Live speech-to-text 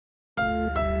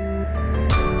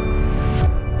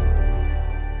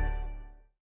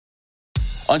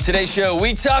On today's show,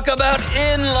 we talk about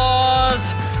in-laws.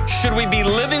 Should we be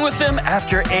living with them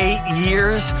after 8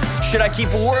 years? Should I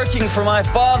keep working for my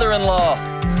father-in-law?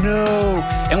 No.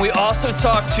 And we also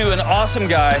talk to an awesome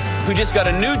guy who just got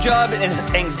a new job and his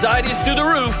anxiety is through the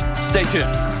roof. Stay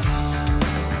tuned.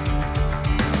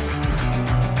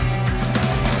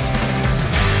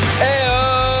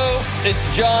 Heyo,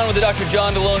 it's John with the Dr.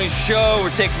 John Deloney Show. We're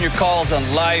taking your calls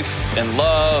on life and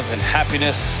love and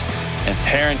happiness and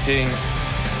parenting,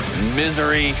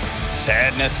 misery,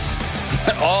 sadness,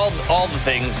 all the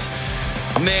things.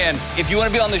 Man, if you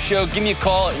want to be on the show, give me a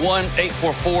call at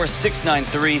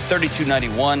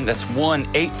 1-844-693-3291. That's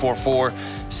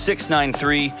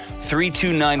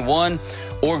 1-844-693-3291.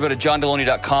 Or go to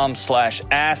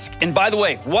johndeloney.com/ask. And by the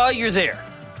way, while you're there,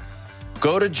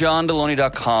 go to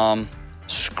johndeloney.com,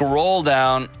 scroll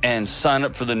down, and sign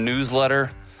up for the newsletter.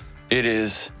 It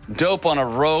is dope on a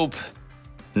rope.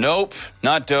 Nope,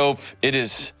 not dope. It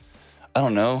is, I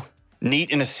don't know,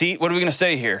 neat in a seat. What are we going to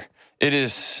say here? It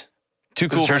is too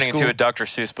cool for school. It's turning into a Dr.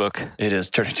 Seuss book. It is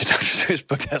turning into a Dr. Seuss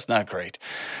book. That's not great.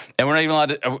 And we're not even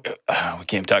allowed to, we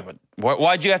can't even talk about,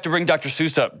 why'd you have to bring Dr.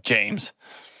 Seuss up, James?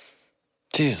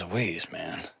 Jeez Louise,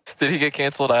 man. Did he get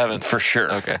canceled? I haven't. For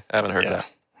sure. Okay, I haven't heard that.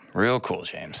 Real cool,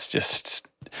 James.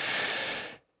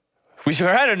 We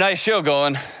had a nice show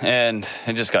going, and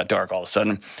it just got dark all of a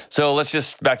sudden. So let's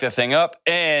just back that thing up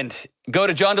and go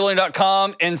to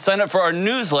johndeloney.com and sign up for our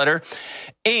newsletter.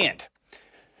 And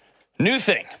new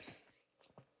thing.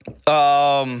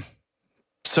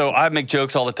 So I make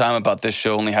jokes all the time about this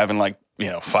show only having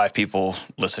 5 people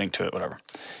listening to it, whatever.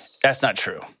 That's not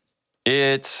true.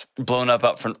 It's blown up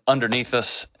out from underneath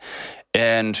us,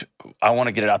 and I want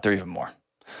to get it out there even more.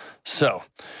 So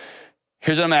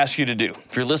here's what I'm asking you to do.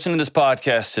 If you're listening to this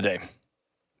podcast today,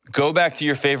 go back to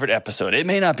your favorite episode. It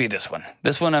may not be this one.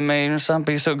 This one may not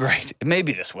be so great. It may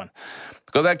be this one.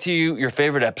 Go back to your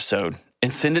favorite episode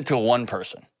and send it to one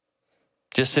person.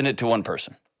 Just send it to one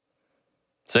person.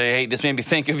 Say, hey, this made me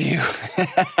think of you.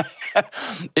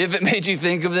 If it made you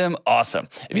think of them, awesome.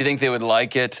 If you think they would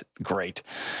like it, great.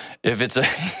 If it's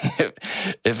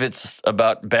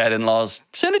about bad in-laws,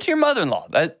 send it to your mother-in-law.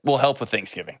 That will help with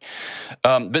Thanksgiving.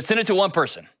 But send it to one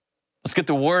person. Let's get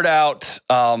the word out.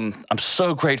 I'm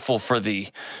so grateful for the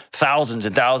thousands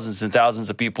and thousands and thousands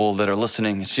of people that are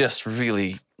listening. It's just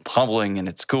really humbling and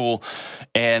it's cool.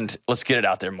 And let's get it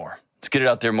out there more.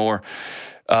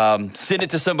 Send it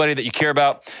to somebody that you care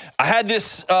about. I had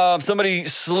this, somebody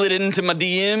slid into my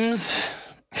DMs.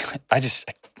 I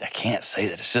can't say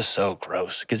that. It's just so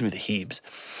gross. It gives me the heebs.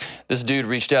 This dude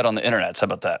reached out on the internet. How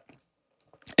about that?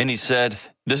 And he said,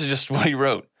 this is just what he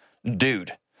wrote.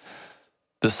 Dude,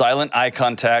 the silent eye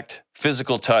contact,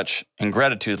 physical touch, and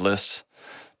gratitude lists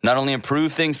not only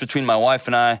improved things between my wife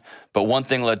and I, but one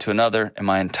thing led to another, and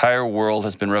my entire world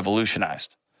has been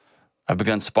revolutionized. I've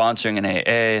begun sponsoring an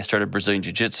AA, started Brazilian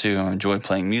Jiu-Jitsu, I enjoy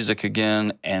playing music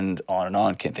again, and on and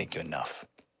on. Can't thank you enough.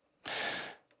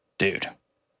 Dude,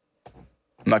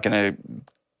 I'm not going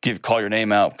to call your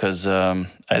name out because I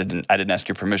didn't ask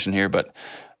your permission here, but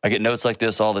I get notes like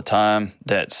this all the time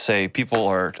that say people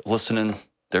are listening,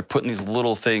 they're putting these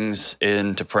little things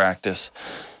into practice,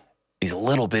 these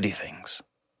little bitty things,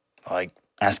 like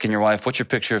asking your wife, what's your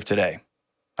picture of today?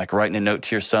 Like writing a note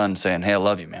to your son saying, hey, I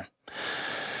love you, man.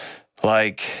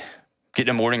 Like getting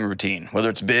a morning routine, whether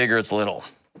it's big or it's little.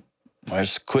 Whether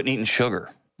it's quitting eating sugar,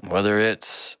 whether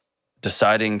it's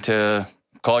deciding to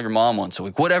call your mom once a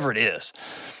week, whatever it is.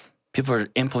 People are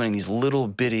implementing these little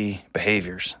bitty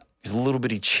behaviors, these little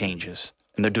bitty changes,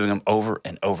 and they're doing them over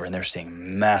and over, and they're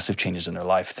seeing massive changes in their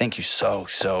life. Thank you so,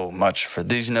 so much for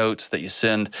these notes that you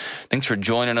send. Thanks for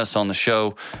joining us on the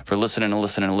show, for listening.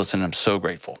 I'm so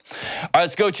grateful. All right,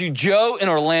 let's go to Joe in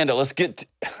Orlando. Let's get to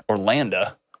Orlando.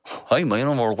 Hey, man,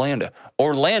 I'm Orlando.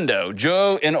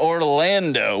 Joe in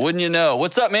Orlando. Wouldn't you know?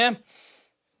 What's up, man?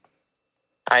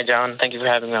 Hi, John. Thank you for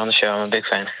having me on the show. I'm a big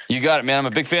fan. You got it, man. I'm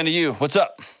a big fan of you. What's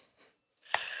up?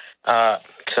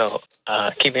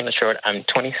 Keeping it short, I'm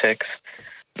 26,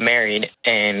 married,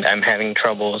 and I'm having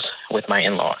troubles with my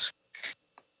in-laws.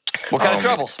 What kind of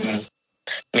troubles? Me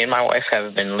and my wife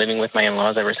have been living with my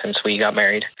in-laws ever since we got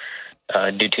married,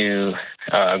 due to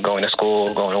going to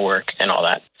school, going to work, and all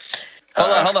that.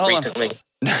 Hold on. Recently,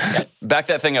 Back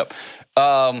that thing up.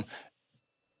 How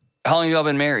long have y'all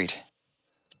been married?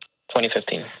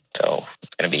 2015. So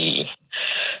it's going to be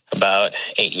about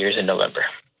 8 years in November.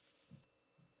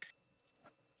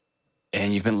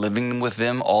 And you've been living with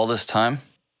them all this time?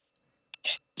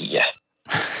 Yeah.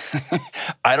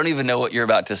 I don't even know what you're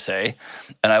about to say.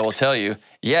 And I will tell you,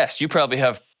 yes, you probably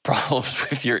have problems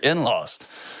with your in-laws.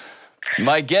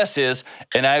 My guess is,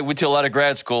 and I went to a lot of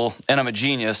grad school, and I'm a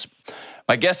genius.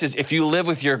 My guess is if you live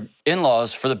with your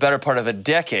in-laws for the better part of a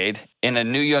decade in a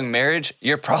new young marriage,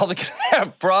 you're probably going to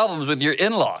have problems with your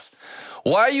in-laws.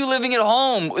 Why are you living at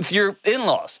home with your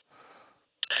in-laws?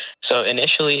 So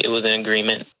initially, it was an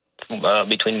agreement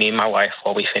between me and my wife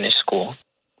while we finished school.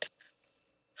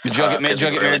 Did y'all get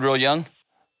married real young?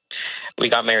 We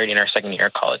got married in our second year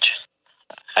of college.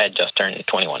 I had just turned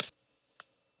 21.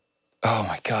 Oh,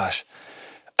 my gosh.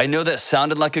 I know that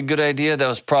sounded like a good idea. That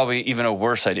was probably even a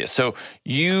worse idea. So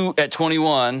you, at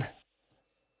 21,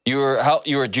 you were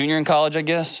a junior in college, I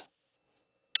guess?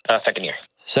 Second year.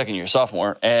 Second year,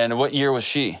 sophomore. And what year was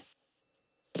she?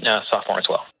 Sophomore as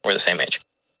well. We're the same age.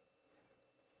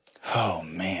 Oh,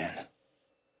 man.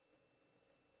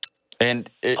 And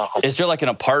is there like an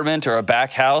apartment or a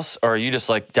back house, or are you just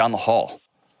like down the hall?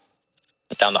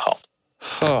 Down the hall.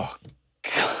 Oh,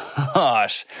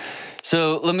 gosh.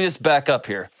 So let me just back up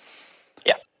here.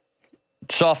 Yeah.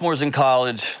 Sophomore's in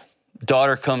college.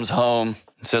 Daughter comes home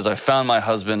and says, I found my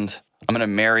husband. I'm going to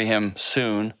marry him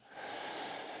soon.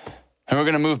 And we're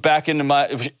going to move back into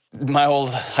my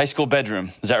old high school bedroom.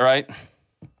 Is that right?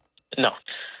 No.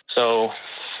 So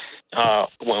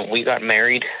when we got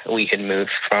married, we had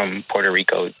moved from Puerto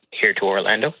Rico here to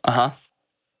Orlando. Uh-huh.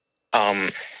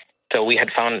 So we had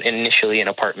found initially an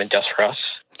apartment just for us.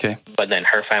 Okay. But then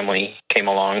her family came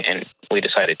along and we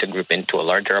decided to group into a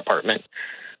larger apartment.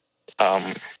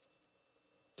 Her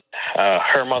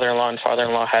mother-in-law and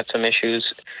father-in-law had some issues.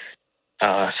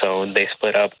 So they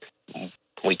split up.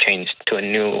 We changed to a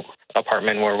new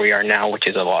apartment where we are now, which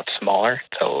is a lot smaller.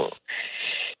 So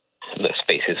the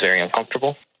space is very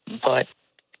uncomfortable. But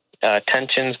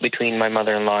tensions between my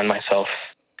mother-in-law and myself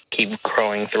keep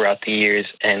growing throughout the years,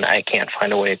 and I can't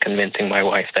find a way of convincing my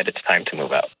wife that it's time to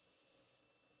move out.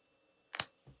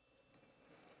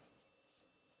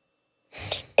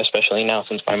 Especially now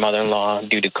since my mother-in-law,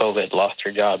 due to COVID, lost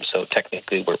her job, so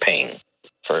technically we're paying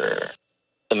for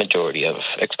the majority of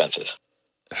expenses.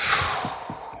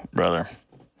 Brother.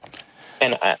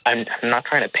 And I'm not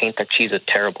trying to paint that she's a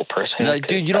terrible person. No,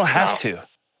 dude, you don't have to.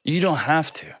 You don't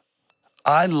have to.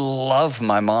 I love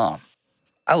my mom.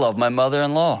 I love my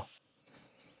mother-in-law.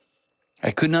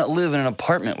 I could not live in an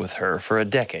apartment with her for a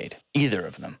decade, either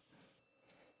of them.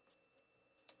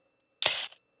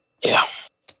 Yeah.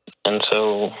 And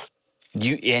so...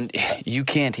 You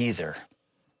can't either.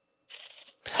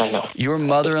 I know. Your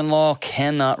mother-in-law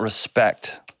cannot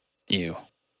respect you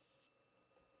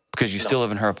because you still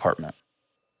live in her apartment.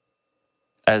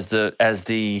 As the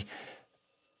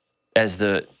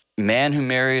man who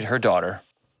married her daughter,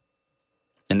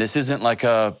 and this isn't like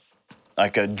a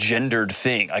gendered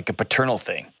thing, like a paternal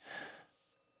thing.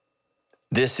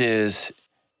 This is,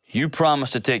 you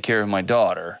promised to take care of my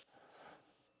daughter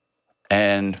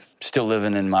and still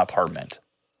living in my apartment.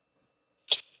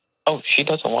 Oh, she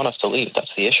doesn't want us to leave.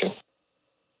 That's the issue.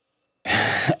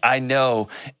 I know.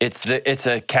 It's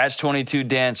a catch-22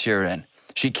 dance you're in.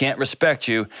 She can't respect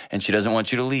you, and she doesn't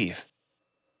want you to leave.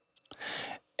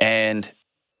 And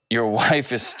your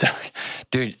wife is stuck.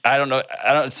 Dude, I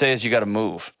don't say is you got to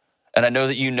move. And I know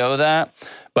that you know that,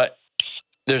 but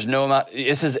there's no amount.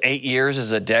 This is 8 years, this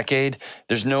is a decade.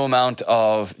 There's no amount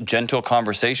of gentle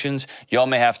conversations. Y'all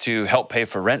may have to help pay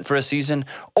for rent for a season,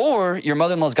 or your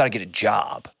mother-in-law's got to get a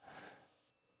job.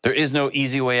 There is no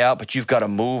easy way out, but you've got to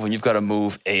move, and you've got to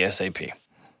move ASAP.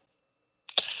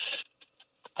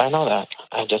 I know that.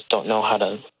 I just don't know how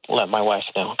to let my wife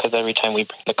know, because every time we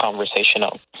bring the conversation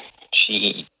up,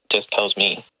 she just tells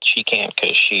me she can't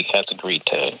because she has agreed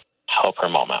to help her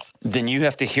mom out. Then you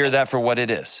have to hear that for what it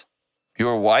is.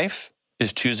 Your wife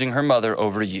is choosing her mother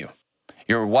over you.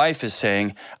 Your wife is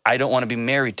saying, I don't want to be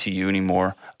married to you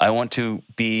anymore. I want to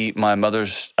be my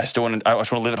mother's, I just want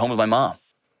to live at home with my mom.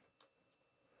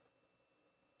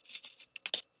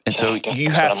 And so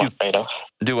you have to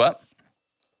do what?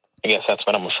 I guess that's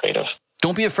what I'm afraid of.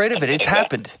 Don't be afraid of it. It's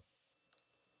happened.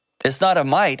 It's not a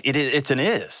might. It's an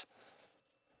is.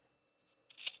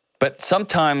 But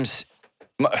sometimes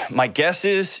my guess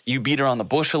is you beat around the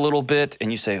bush a little bit and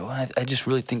you say, well, I just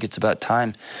really think it's about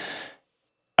time.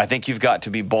 I think you've got to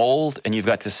be bold and you've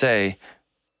got to say,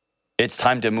 it's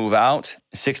time to move out.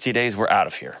 60 days, we're out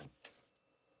of here.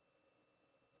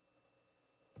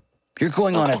 You're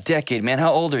going on a decade, man.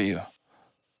 How old are you?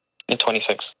 I'm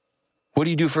 26. What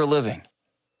do you do for a living?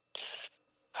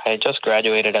 I just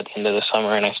graduated at the end of the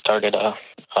summer and I started a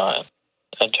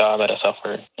job at a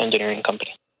software engineering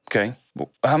company. Okay.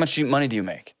 How much money do you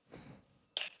make?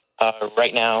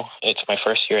 Right now, it's my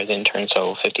first year as an intern,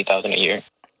 so $50,000 a year.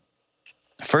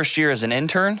 First year as an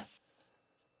intern?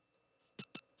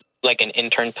 Like an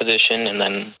intern position, and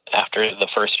then after the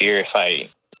first year, if I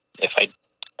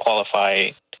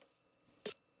qualify,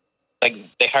 like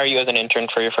they hire you as an intern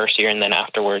for your first year, and then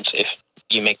afterwards, if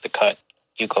you make the cut,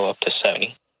 you go up to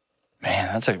 70. Man,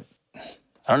 I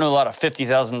don't know a lot of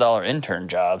 $50,000 intern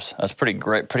jobs. That's pretty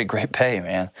great pay,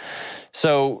 man.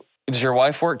 So does your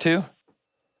wife work too?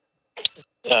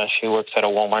 She works at a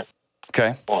Walmart.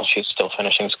 Okay. While she's still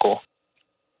finishing school.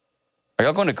 Are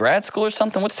y'all going to grad school or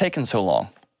something? What's taking so long?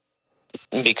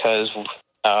 Because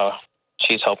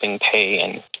she's helping pay,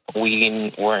 and we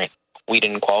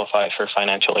didn't qualify for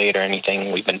financial aid or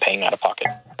anything. We've been paying out of pocket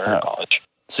for college.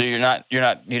 So you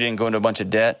didn't go into a bunch of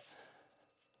debt?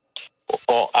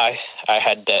 Well, I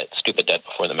had stupid debt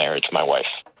before the marriage. My wife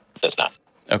does not.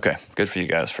 Okay, good for you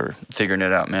guys for figuring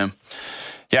it out, man.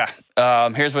 Yeah,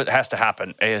 here's what has to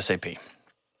happen ASAP.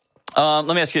 Let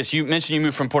me ask you this. You mentioned you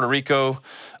moved from Puerto Rico.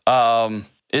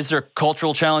 Is there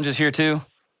cultural challenges here too?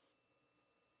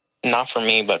 Not for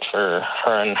me, but for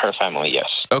her and her family, yes.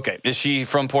 Okay. Is she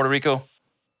from Puerto Rico?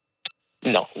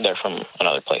 No, they're from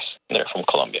another place. They're from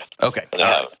Colombia. Okay.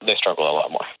 They struggle a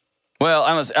lot more. Well,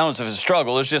 I don't know if it's a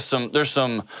struggle. There's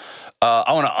some.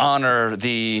 I want to honor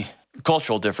the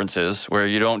cultural differences where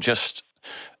you don't just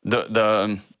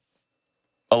a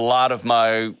lot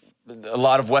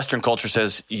of Western culture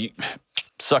says,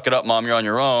 suck it up, mom, you're on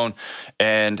your own.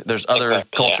 And there's other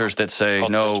cultures that say,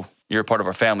 no, you're a part of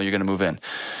our family, you're going to move in.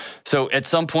 So at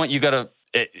some point, you got to,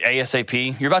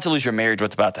 ASAP, you're about to lose your marriage,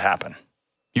 what's about to happen.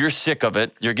 You're sick of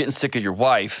it, you're getting sick of your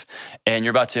wife, and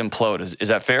you're about to implode. Is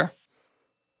that fair?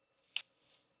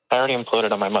 I already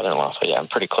imploded on my mother-in-law, so yeah, I'm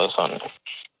pretty close on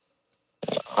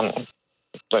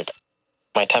like,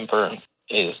 my temper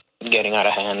is getting out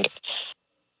of hand.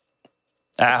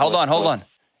 Hold on.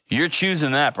 You're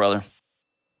choosing that, brother.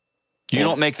 You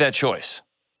don't make that choice.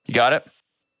 You got it?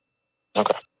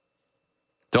 Okay.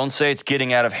 Don't say it's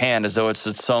getting out of hand as though it's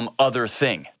some other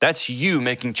thing. That's you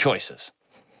making choices.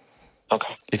 Okay.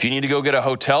 If you need to go get a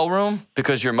hotel room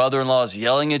because your mother-in-law is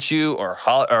yelling at you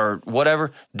or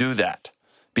whatever, do that.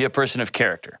 Be a person of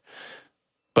character.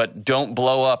 But don't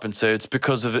blow up and say it's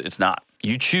because of it. It's not.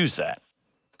 You choose that.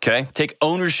 Okay? Take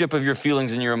ownership of your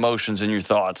feelings and your emotions and your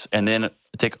thoughts, and then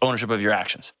take ownership of your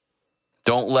actions.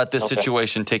 Don't let this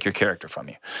situation take your character from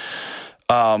you.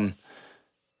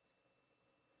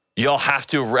 Y'all have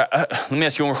to, let me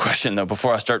ask you one more question, though,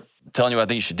 before I start telling you what I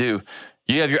think you should do.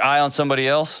 You have your eye on somebody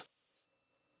else?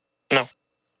 No.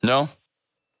 No?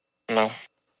 No.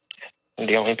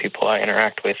 The only people I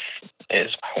interact with is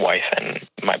my wife and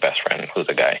my best friend, who's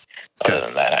a guy. Okay. Other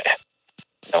than that,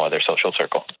 no other social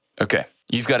circle. Okay.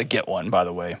 You've got to get one, by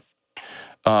the way.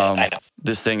 I know.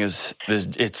 This thing it's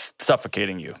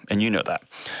suffocating you, and you know that.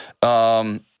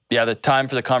 The time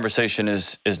for the conversation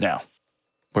is now,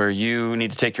 where you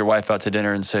need to take your wife out to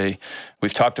dinner and say,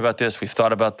 we've talked about this, we've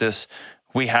thought about this,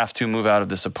 we have to move out of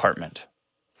this apartment.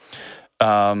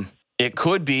 It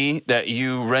could be that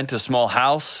you rent a small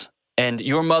house and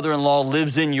your mother-in-law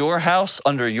lives in your house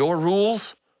under your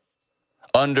rules,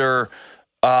 under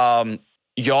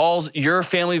your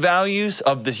family values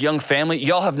of this young family.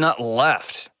 Y'all have not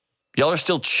left. Y'all are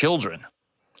still children.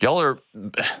 Y'all are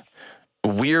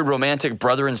weird romantic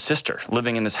brother and sister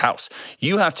living in this house.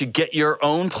 You have to get your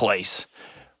own place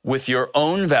with your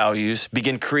own values,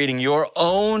 begin creating your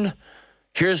own,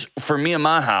 here's for me and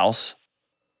my house,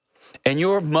 and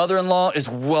your mother-in-law is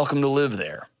welcome to live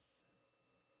there.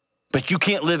 But you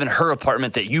can't live in her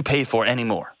apartment that you pay for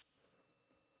anymore.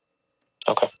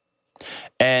 Okay.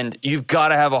 And you've got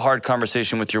to have a hard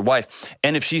conversation with your wife.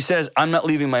 And if she says, I'm not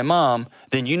leaving my mom,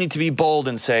 then you need to be bold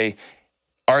and say,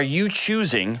 are you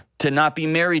choosing to not be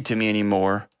married to me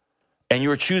anymore, and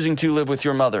you're choosing to live with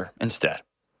your mother instead?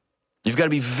 You've got to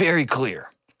be very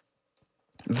clear.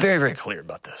 Very, very clear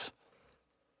about this.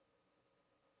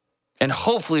 And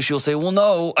hopefully she'll say, well,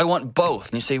 no, I want both.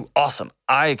 And you say, awesome,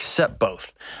 I accept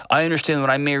both. I understand when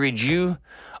I married you,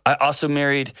 I also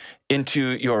married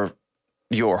into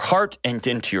your heart and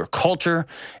into your culture.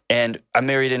 And I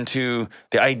married into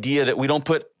the idea that we don't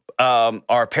put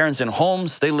our parents in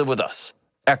homes. They live with us.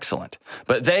 Excellent.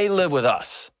 But they live with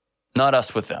us, not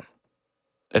us with them.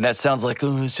 And that sounds like,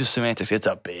 oh, it's just semantics. It's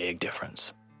a big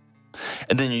difference.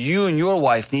 And then you and your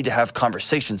wife need to have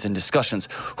conversations and discussions.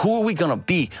 Who are we going to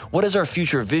be? What is our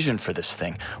future vision for this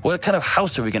thing? What kind of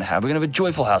house are we going to have? We're going to have a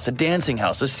joyful house, a dancing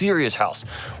house, a serious house.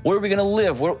 Where are we going to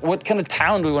live? What kind of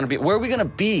town do we want to be? Where are we going to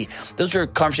be? Those are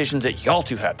conversations that y'all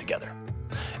two have together.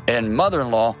 And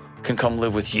mother-in-law can come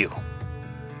live with you.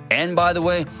 And by the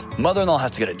way, mother-in-law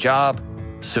has to get a job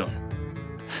soon.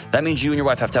 That means you and your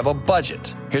wife have to have a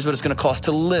budget. Here's what it's going to cost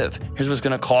to live. Here's what it's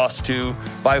going to cost to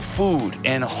buy food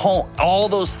and home. All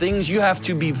those things, you have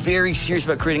to be very serious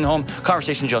about creating a home.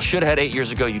 Conversations y'all should have had 8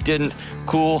 years ago. You didn't.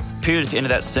 Cool. Period at the end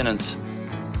of that sentence.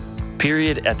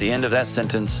 Period at the end of that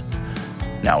sentence.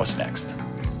 Now what's next?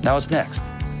 Now what's next?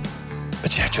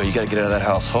 But yeah, Joe, you got to get out of that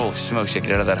house. Holy smokes, you got to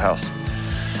get out of that house.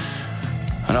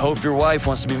 And I hope your wife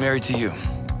wants to be married to you.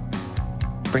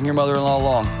 Bring your mother-in-law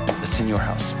along. It's in your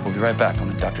house. We'll be right back on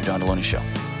the Dr. John Deloney Show.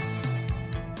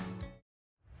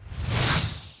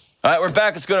 All right, we're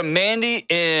back. Let's go to Mandy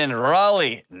in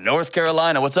Raleigh, North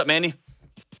Carolina. What's up, Mandy?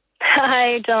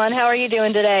 Hi, John. How are you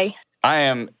doing today? I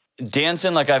am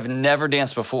dancing like I've never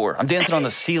danced before. I'm dancing on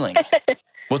the ceiling.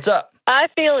 What's up? I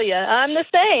feel you. I'm the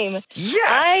same.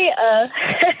 Yes!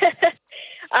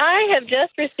 I have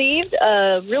just received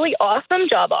a really awesome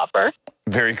job offer.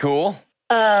 Very cool.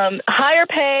 Higher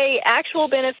pay, actual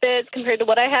benefits compared to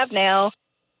what I have now.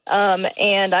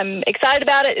 And I'm excited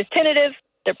about it. It's tentative.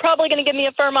 They're probably going to give me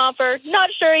a firm offer. Not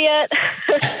sure yet.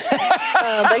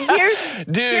 But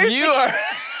here's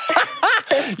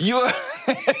you are.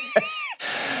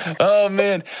 Oh,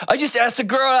 man. I just asked a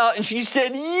girl out, and she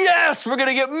said, yes, we're going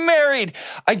to get married.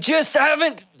 She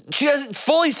hasn't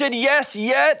fully said yes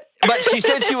yet, but she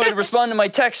said she would respond to my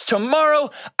text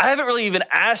tomorrow. I haven't really even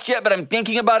asked yet, but I'm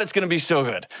thinking about it. It's going to be so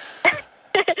good.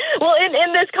 Well,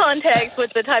 in this context,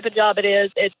 with the type of job it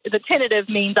is, the tentative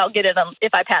means I'll get it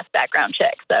if I pass background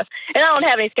checks. So, and I don't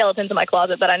have any skeletons in my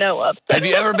closet that I know of. So. Have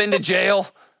you ever been to jail?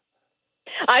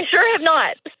 I sure have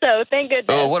not. So thank goodness.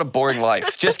 Oh, what a boring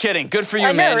life. Just kidding. Good for you,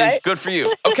 I know, Mandy. right? Good for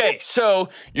you. Okay, so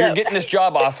you're getting this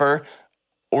job offer.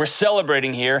 We're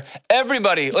celebrating here.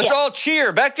 Everybody, let's all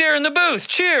cheer. Back there in the booth,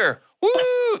 cheer.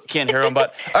 Woo! Can't hear them,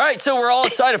 but all right, so we're all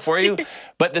excited for you.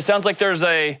 But this sounds like there's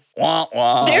a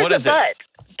wah-wah. What is it?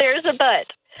 There's a but.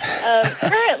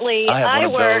 Currently, I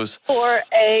work for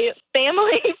a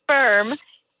family firm.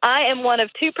 I am one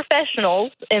of 2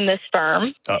 professionals in this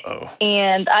firm. Uh-oh.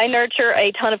 And I nurture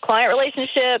a ton of client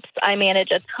relationships. I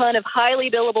manage a ton of highly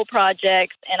billable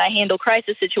projects, and I handle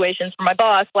crisis situations for my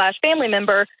boss/family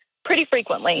member pretty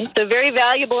frequently. So very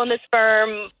valuable in this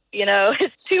firm. You know,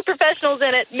 it's 2 professionals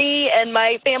in it, me and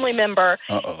my family member.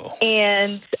 Uh-oh.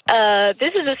 And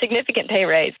this is a significant pay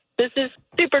raise. This is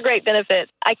super great benefit.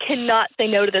 I cannot say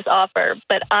no to this offer,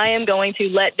 but I am going to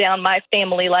let down my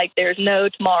family like there's no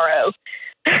tomorrow.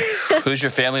 Who's your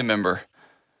family member?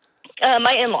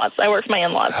 My in-laws. I work for my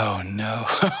in-laws. Oh, no.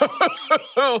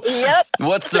 Yep.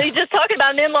 So you just talked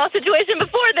about an in-law situation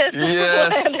before this.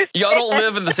 Yes. Y'all don't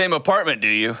live in the same apartment, do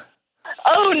you?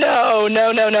 Oh, no.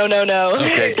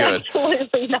 Okay, good.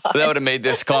 Absolutely not. That would have made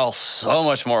this call so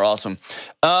much more awesome.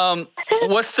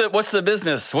 What's the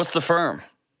business? What's the firm?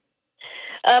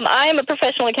 I am a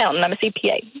professional accountant. I'm a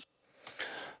CPA.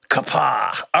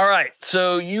 Kapah. All right.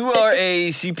 So you are a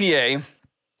CPA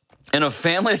in a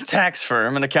family tax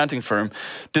firm, an accounting firm.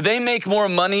 Do they make more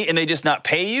money and they just not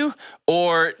pay you?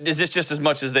 Or is this just as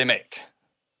much as they make?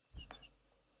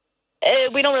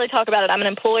 We don't really talk about it. I'm an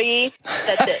employee.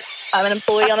 That's it. I'm an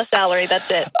employee on a salary. That's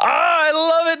it. I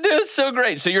love it, dude. It's so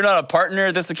great. So you're not a partner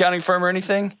at this accounting firm or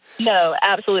anything? No,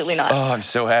 absolutely not. Oh, I'm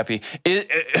so happy.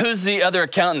 Who's the other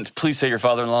accountant? Please say your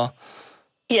father-in-law.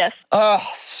 Yes. Oh,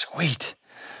 sweet.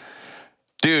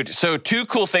 Dude, so 2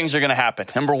 cool things are going to happen.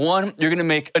 Number 1, you're going to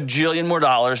make $1 jillion more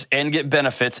and get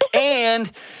benefits,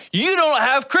 and you don't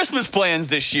have Christmas plans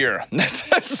this year.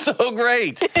 That's so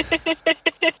great.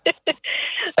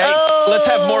 Hey, let's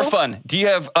have more fun. Do you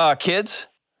have kids?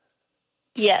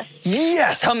 Yes.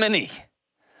 Yes. How many?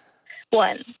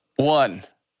 1. 1.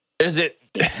 Is it?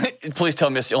 Please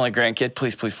tell me it's the only grandkid.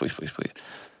 Please.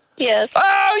 Yes.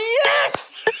 Oh,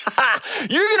 yes!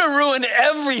 You're going to ruin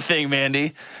everything,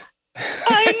 Mandy.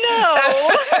 I know.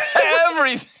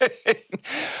 Everything.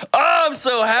 Oh, I'm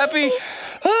so happy.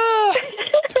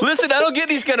 Listen, I don't get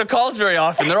these kind of calls very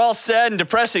often. They're all sad and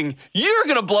depressing. You're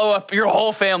going to blow up your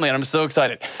whole family, and I'm so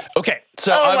excited. Okay,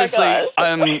 so obviously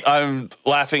I'm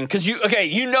laughing because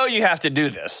you know you have to do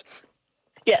this.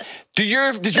 Yes. Did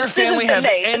your family have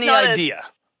any idea?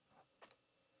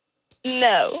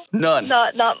 No. None.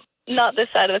 Not this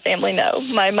side of the family, no.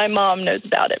 My mom knows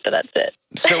about it, but that's it.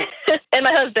 So, and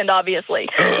my husband, obviously.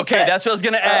 Okay, that's what I was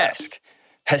going to ask.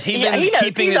 Has he been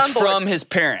keeping this from his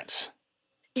parents?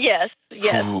 Yes.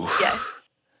 Ooh. Yes.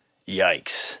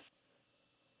 Yikes.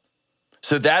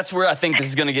 So that's where I think this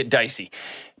is going to get dicey.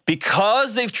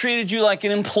 Because they've treated you like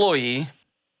an employee,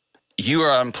 you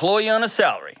are an employee on a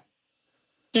salary.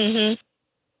 Mm-hmm.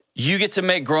 You get to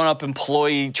make grown-up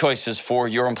employee choices for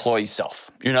your employee self.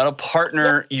 You're not a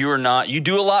partner. Yep. You are not. You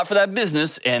do a lot for that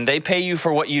business, and they pay you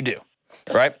for what you do.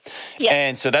 right? Yeah.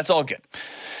 And so that's all good.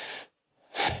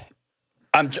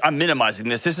 I'm minimizing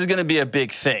this. This is going to be a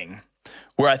big thing.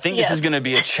 Where I think this is going to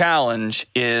be a challenge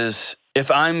is if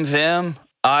I'm them,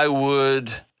 I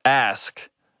would ask,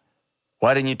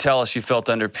 why didn't you tell us you felt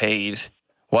underpaid?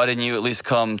 Why didn't you at least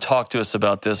come talk to us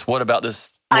about this? What about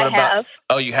this? I have.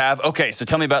 Oh, you have? Okay, so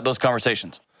tell me about those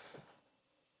conversations.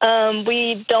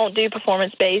 We don't do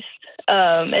performance-based.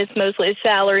 It's mostly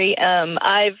salary.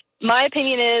 My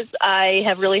opinion is I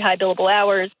have really high billable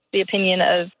hours. The opinion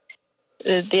of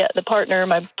the partner,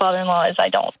 my father-in-law, is I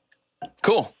don't.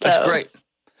 Cool. That's great.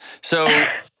 So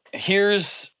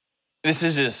this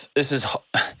is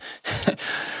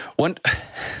one.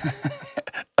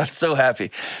 I'm so happy.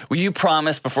 Will you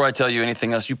promise before I tell you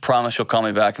anything else, you promise you'll call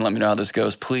me back and let me know how this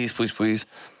goes? Please, please, please.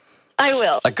 I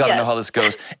will. I got to know how this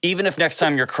goes. Even if next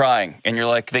time you're crying and you're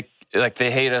like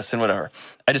they hate us and whatever.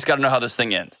 I just got to know how this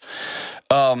thing ends.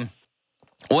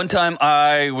 One time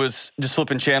I was just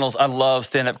flipping channels. I love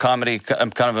stand-up comedy.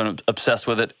 I'm kind of obsessed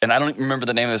with it. And I don't even remember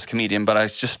the name of this comedian, but I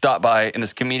just stopped by, and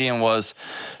this comedian was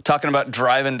talking about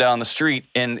driving down the street,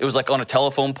 and it was like on a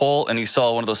telephone pole, and he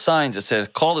saw one of those signs that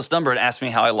said, call this number and ask me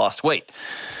how I lost weight.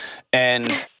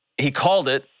 And he called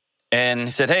it, and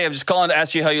he said, hey, I'm just calling to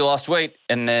ask you how you lost weight.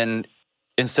 And then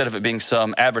instead of it being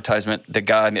some advertisement,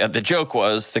 the joke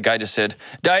was, the guy just said,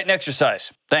 diet and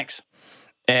exercise. Thanks.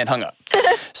 And hung up.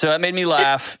 So that made me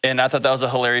laugh, and I thought that was a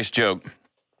hilarious joke.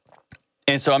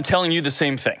 And so I'm telling you the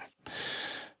same thing.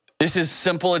 This is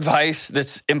simple advice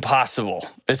that's impossible.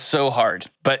 It's so hard,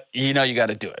 but you got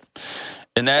to do it.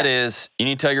 And that is, you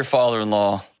need to tell your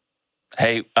father-in-law,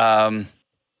 hey,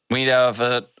 we need to have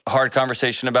a hard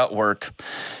conversation about work,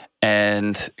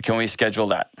 and can we schedule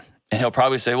that? And he'll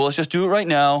probably say, well, let's just do it right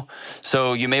now.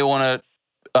 So you may want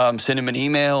to send him an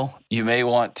email. You may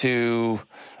want to...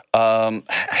 I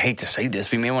hate to say this,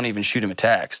 but you may want to even shoot him a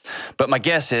text. But my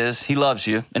guess is he loves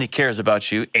you and he cares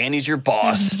about you and he's your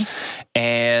boss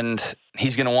and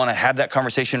he's going to want to have that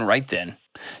conversation right then.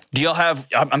 Do y'all have,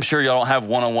 I'm sure y'all don't have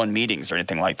one-on-one meetings or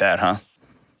anything like that, huh?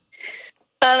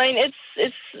 I mean,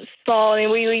 it's small. I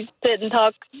mean, we sit and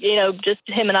talk, just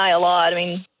him and I a lot. I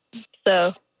mean,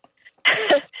 so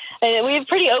and we have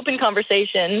pretty open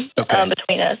conversation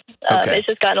between us. It's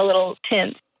just gotten a little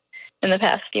tense in the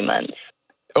past few months.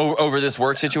 Over this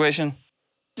work situation?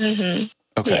 Mm-hmm.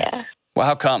 Okay. Yeah. Well,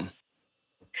 how come?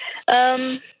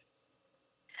 I'm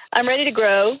ready to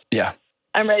grow. Yeah.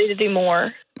 I'm ready to do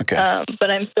more. Okay.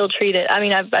 But I'm still treated. I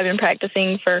mean, I've been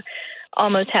practicing for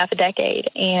almost half a decade,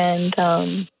 and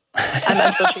I'm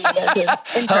still treated as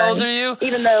an intern. How old are you?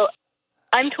 Even though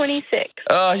I'm 26.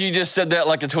 Oh, you just said that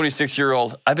like a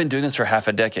 26-year-old. I've been doing this for half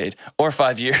a decade or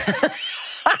 5 years.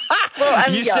 Well,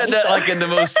 I'm you young, said that like in the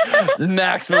most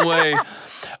maximum way.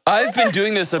 I've been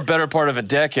doing this a better part of a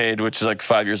decade, which is like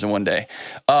 5 years and 1 day.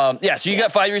 So you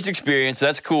got 5 years experience.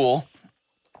 That's cool.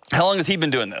 How long has he been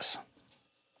doing this?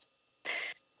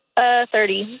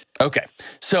 30. Okay.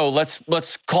 So let's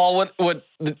call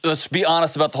let's be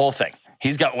honest about the whole thing.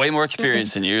 He's got way more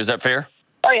experience than you. Is that fair?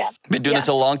 Oh, yeah. Been doing this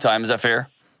a long time. Is that fair?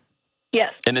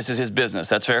 Yes. And this is his business.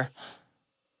 That's fair?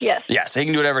 Yes. Yeah, so he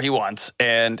can do whatever he wants.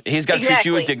 And he's got to treat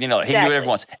you with dignity. He can do whatever he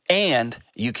wants. And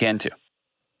you can too.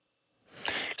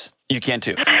 You can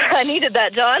too. I needed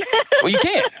that, John. Well, you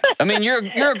can. I mean, you're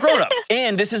a grown-up.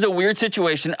 And this is a weird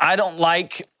situation. I don't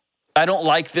like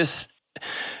this.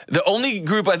 The only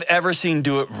group I've ever seen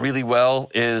do it really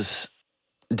well is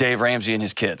Dave Ramsey and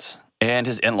his kids and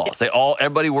his in-laws.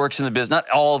 Everybody works in the business. Not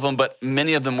all of them, but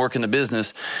many of them work in the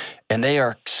business. And they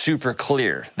are super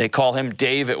clear. They call him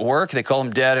Dave at work. They call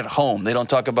him Dad at home. They don't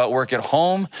talk about work at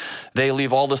home. They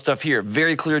leave all the stuff here.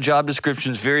 Very clear job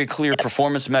descriptions, very clear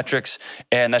performance metrics.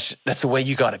 And that's the way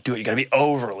you got to do it. You got to be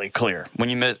overly clear when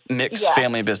you mix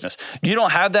family and business. You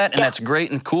don't have that, and that's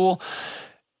great and cool.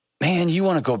 Man, you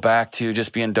want to go back to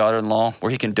just being daughter-in-law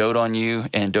where he can dote on you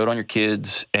and dote on your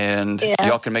kids and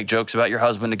y'all can make jokes about your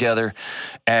husband together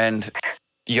and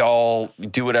y'all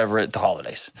do whatever at the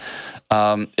holidays.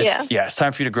 It's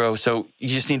time for you to grow. So you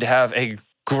just need to have a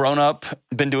grown-up,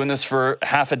 been doing this for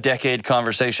half a decade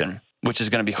conversation, which is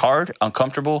going to be hard,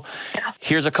 uncomfortable. Yeah.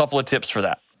 Here's a couple of tips for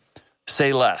that.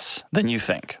 Say less than you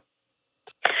think.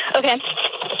 Okay.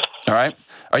 All right.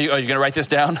 Are you going to write this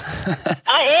down?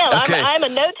 I am. Okay. I'm a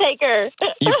note taker.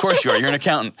 Of course you are. You're an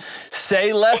accountant.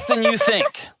 Say less than you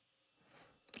think.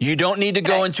 You don't need to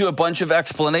go into a bunch of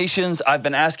explanations. I've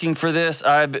been asking for this.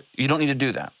 You don't need to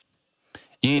do that.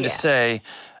 You need to say,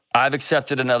 I've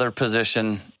accepted another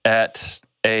position at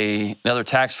another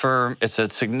tax firm. It's a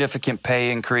significant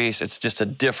pay increase. It's just a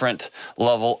different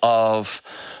level of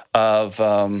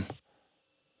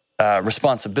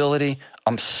responsibility.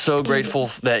 I'm so grateful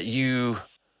that you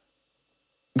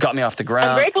got me off the ground.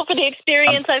 I'm grateful for the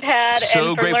experience I've had so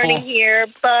and for grateful. learning here,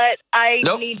 but I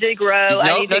Nope. need to grow.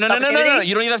 I need to No. take opportunities.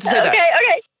 You don't even have to say that.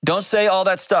 Okay. Don't say all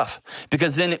that stuff,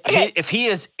 because then if he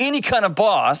is any kind of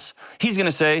boss, he's going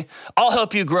to say, "I'll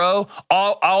help you grow."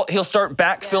 He'll start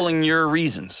backfilling your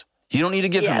reasons. You don't need to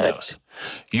give him those.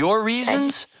 Your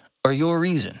reasons are your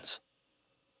reasons.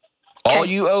 All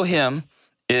you owe him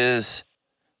is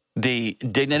the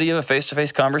dignity of a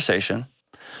face-to-face conversation.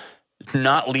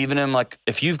 Not leaving him like,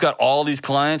 if you've got all these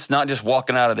clients, not just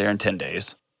walking out of there in 10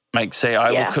 days. Like, say,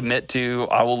 I will commit to,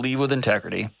 I will leave with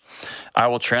integrity. I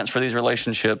will transfer these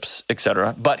relationships,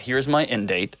 etc. But here's my end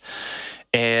date.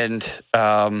 And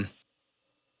I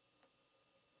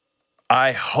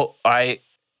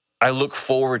look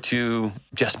forward to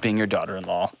just being your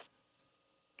daughter-in-law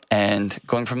and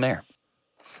going from there.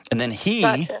 And then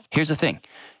here's the thing.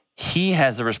 He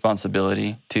has the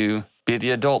responsibility to be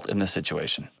the adult in this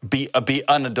situation. Be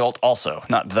an adult also,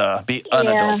 be an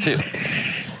adult too.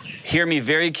 Hear me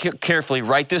very carefully.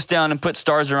 Write this down and put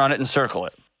stars around it and circle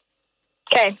it.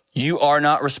 Okay. You are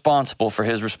not responsible for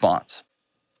his response.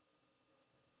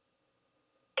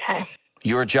 Okay.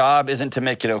 Your job isn't to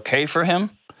make it okay for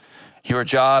him. Your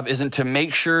job isn't to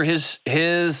make sure his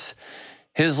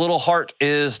little heart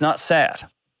is not sad.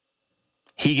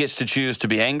 He gets to choose to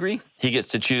be angry. He gets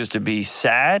to choose to be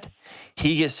sad.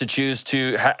 He gets to choose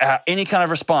to have any kind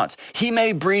of response. He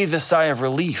may breathe a sigh of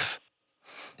relief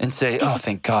and say, "Oh,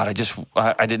 thank God,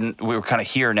 we were kind of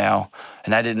here now,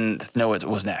 and I didn't know what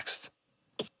was next."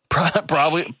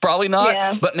 Probably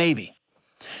not, but maybe.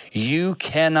 You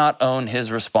cannot own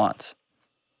his response.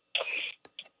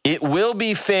 It will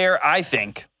be fair, I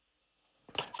think,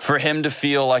 for him to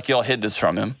feel like y'all hid this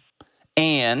from him.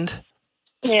 And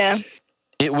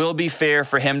it will be fair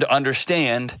for him to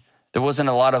understand there wasn't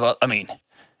a lot of,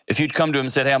 if you'd come to him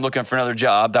and said, "Hey, I'm looking for another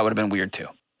job," that would have been weird too.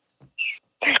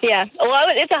 Yeah. Well,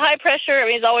 it's a high pressure.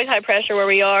 It's always high pressure where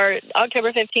we are.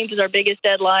 October 15th is our biggest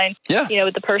deadline,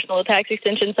 with the personal tax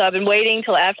extension. So I've been waiting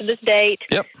till after this date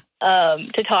to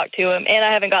talk to him. And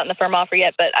I haven't gotten the firm offer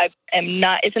yet, but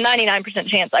it's a 99%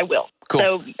 chance I will. Cool.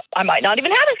 So I might not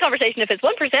even have this conversation if it's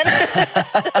 1%.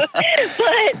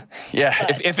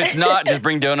 If it's not, just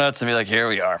bring donuts and be like, "Here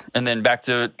we are." And then back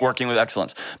to working with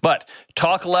excellence. But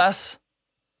talk less.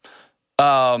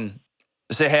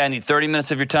 Say, "Hey, I need 30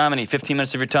 minutes of your time. I need 15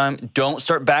 minutes of your time." Don't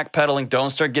start backpedaling. Don't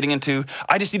start getting into,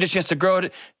 "I just need a chance to grow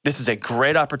it." This is a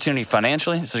great opportunity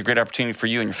financially. This is a great opportunity for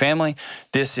you and your family.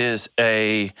 This is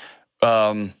it's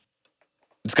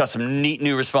got some neat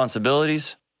new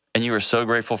responsibilities, and you are so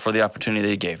grateful for the opportunity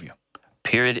they gave you.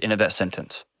 Period. End of that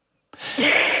sentence.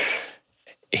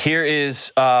 Here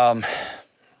is,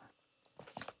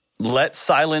 let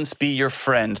silence be your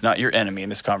friend, not your enemy in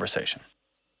this conversation.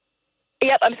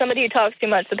 Yep, I'm somebody who talks too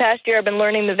much. The past year, I've been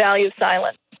learning the value of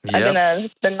silence. Yep.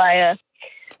 It's been my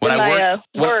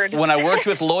word. When I worked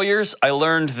with lawyers, I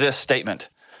learned this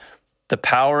statement: the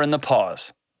power in the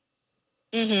pause.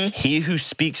 Mm-hmm. He who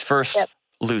speaks first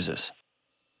loses.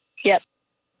 Yep.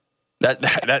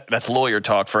 That's lawyer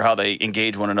talk for how they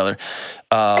engage one another.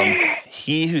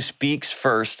 He who speaks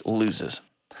first loses.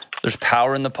 There's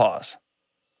power in the pause.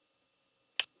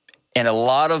 And a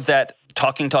lot of that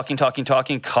talking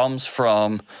comes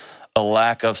from a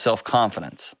lack of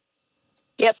self-confidence.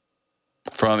 Yep.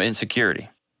 From insecurity.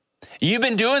 You've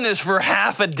been doing this for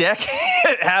half a decade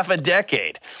or 5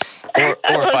 years.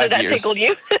 That tickled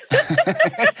you.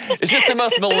 It's just the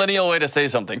most millennial way to say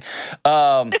something.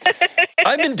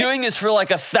 I've been doing this for like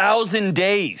 1,000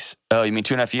 days. Oh, you mean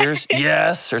 2.5 years?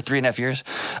 Yes, or 3.5 years.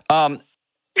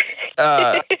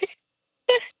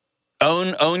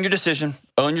 Own your decision.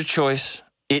 Own your choice.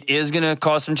 It is going to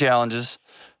cause some challenges.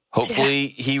 Hopefully,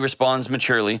 he responds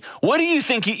maturely. What do you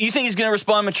think? You think he's going to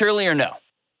respond maturely or no?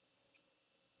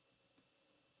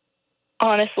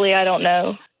 Honestly, I don't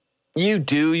know. You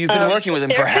do. You've been working with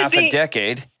him for half a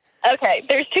decade. Okay,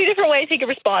 there's two different ways he could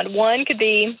respond. One could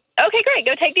be, "Okay, great,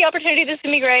 go take the opportunity. This is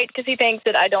going to be great," because he thinks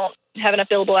that I don't have enough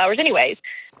billable hours anyways,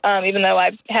 even though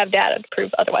I have data to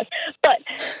prove otherwise. But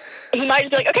he might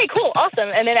just be like, "Okay, cool,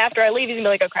 awesome." And then after I leave, he's going to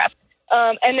be like, "Oh, crap."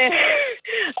 And then,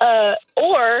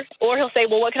 or he'll say,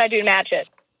 "Well, what can I do to match it?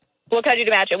 What can I do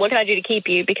to match it? What can I do to keep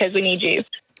you? Because we need you."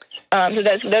 So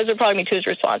those are probably two of his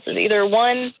responses. Either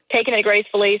one, taking it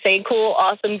gracefully, saying, "Cool,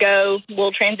 awesome, go,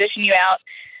 we'll transition you out,"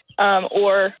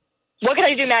 or "What can I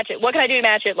do to match it? What can I do to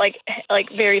match it?" Like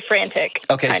very frantic.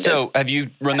 Okay, so have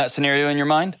you run that scenario in your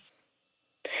mind?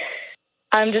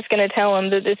 I'm just going to tell him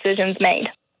the decision's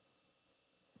made.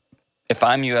 If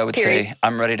I'm you, I would say,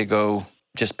 "I'm ready to go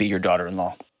just be your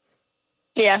daughter-in-law."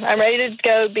 Yeah, I'm ready to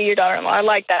go be your daughter-in-law. I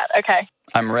like that. Okay.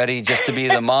 I'm ready just to be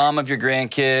the mom of your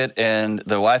grandkid and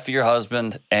the wife of your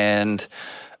husband and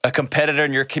a competitor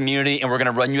in your community, and we're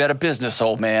going to run you out of business,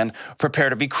 old man. Prepare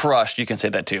to be crushed. You can say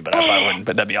that too, but I probably wouldn't,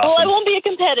 but that'd be awesome. Well, I won't be a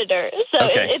competitor, so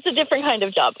Okay. it's a different kind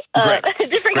of job. Great. A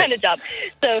different kind of job.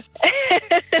 So,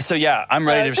 So yeah, I'm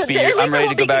ready to so just be. at least I'm ready I to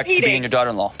won't go be back to competing. being your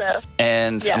daughter-in-law, So,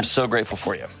 and yeah. I'm so grateful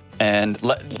for you. And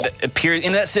period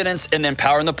in that sentence, and then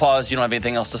power in the pause. You don't have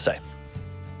anything else to say.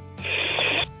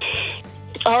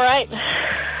 all right.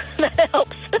 That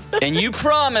helps. And you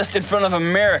promised in front of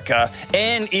America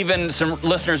and even some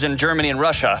listeners in Germany and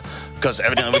Russia, because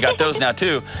evidently we got those now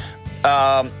too,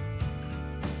 that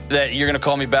you're going to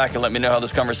call me back and let me know how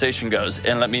this conversation goes,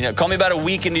 and let me know. Call me about a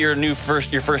week into your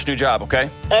first new job, okay?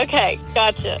 Okay,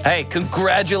 gotcha. Hey,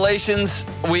 congratulations.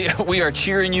 We are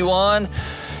cheering you on.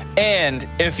 And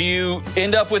if you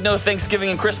end up with no Thanksgiving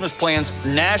and Christmas plans,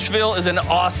 Nashville is an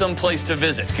awesome place to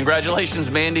visit. Congratulations,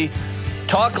 Mandy.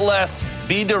 Talk less,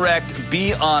 be direct,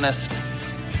 be honest.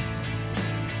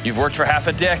 You've worked for half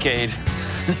a decade.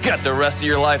 You got the rest of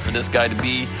your life for this guy to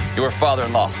be your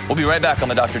father-in-law. We'll be right back on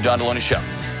the Dr. John Deloney Show.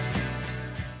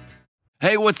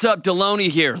 Hey, what's up? Deloney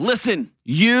here. Listen,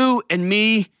 you and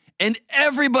me and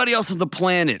everybody else on the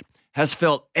planet has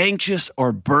felt anxious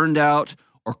or burned out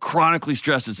or chronically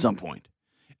stressed at some point.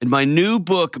 In my new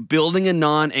book, Building a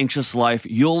Non-Anxious Life,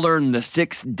 you'll learn the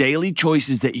 6 daily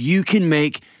choices that you can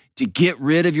make to get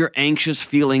rid of your anxious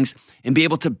feelings and be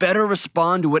able to better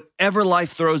respond to whatever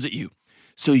life throws at you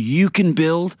so you can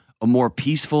build a more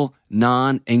peaceful,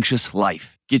 non-anxious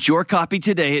life. Get your copy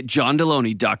today at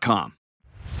johndeloney.com.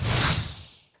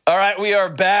 All right, we are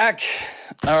back.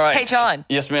 All right. Hey, John.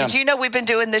 Yes, ma'am. Did you know we've been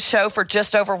doing this show for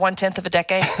just over 1/10 of a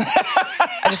decade?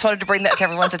 I just wanted to bring that to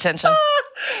everyone's attention.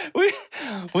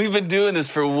 We've been doing this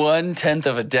for 1/10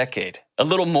 of a decade. A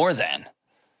little more than.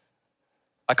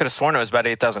 I could have sworn it was about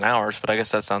 8,000 hours, but I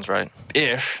guess that sounds right.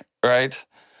 Ish, right?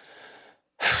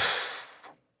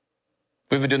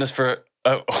 We've been doing this for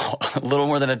a little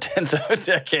more than 1/10 of a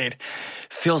decade.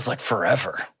 Feels like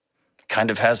forever.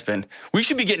 Kind of has been. We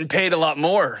should be getting paid a lot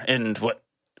more in what?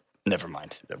 Never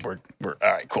mind. We're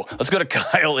all right, cool. Let's go to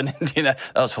Kyle in Indiana.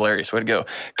 That was hilarious. Way to go.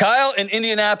 Kyle in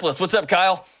Indianapolis. What's up,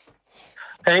 Kyle?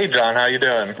 Hey, John. How you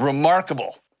doing?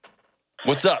 Remarkable.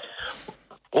 What's up?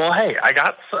 Well, hey, I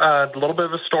got a little bit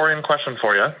of a story and question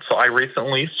for you. So I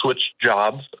recently switched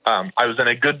jobs. I was in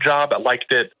a good job. I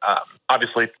liked it.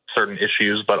 Obviously, certain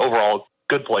issues, but overall,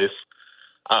 good place.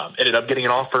 Ended up getting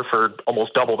an offer for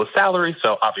almost double the salary.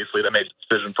 So obviously, that made the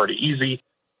decision pretty easy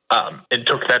and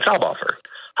took that job offer.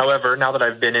 However, now that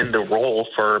I've been in the role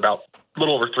for about a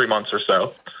little over 3 months or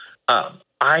so,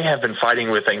 I have been fighting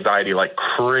with anxiety like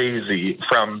crazy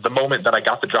from the moment that I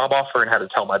got the job offer and had to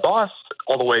tell my boss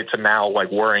all the way to now, like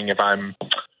worrying if I'm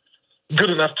good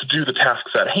enough to do the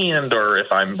tasks at hand or if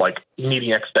I'm like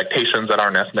meeting expectations that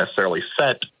aren't necessarily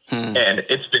set. And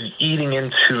it's been eating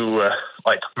into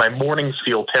like my mornings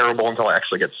feel terrible until I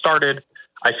actually get started.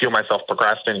 I feel myself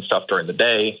procrastinating stuff during the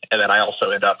day. And then I also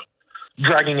end up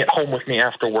dragging it home with me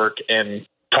after work and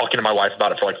talking to my wife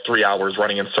about it for like 3 hours,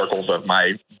 running in circles of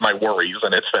my worries.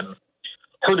 And it's been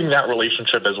hurting that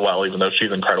relationship as well, even though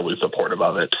she's incredibly supportive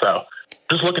of it. So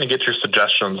just looking to get your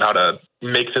suggestions how to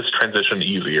make this transition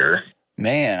easier.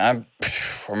 Man,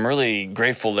 I'm really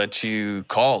grateful that you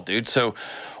called, dude. So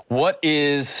what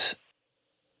is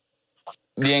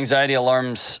the anxiety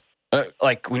alarms,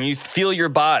 like when you feel your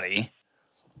body,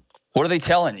 what are they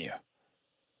telling you?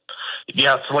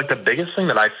 Yeah, so like the biggest thing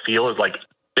that I feel is like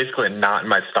basically a knot in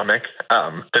my stomach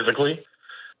physically.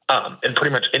 And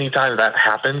pretty much anytime that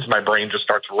happens, my brain just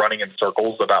starts running in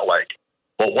circles about like,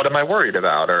 well, what am I worried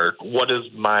about? Or what is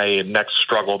my next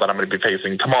struggle that I'm going to be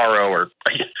facing tomorrow? Or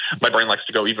my brain likes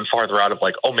to go even farther out of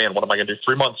like, oh man, what am I going to do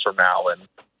 3 months from now? And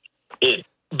it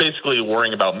basically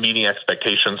worrying about meeting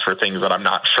expectations for things that I'm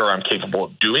not sure I'm capable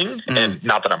of doing. And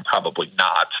not that I'm probably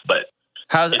not, but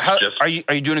are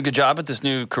you doing a good job at this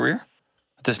new career?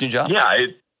 At this new job? Yeah,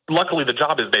 luckily the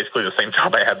job is basically the same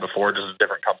job I had before, just a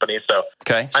different company. So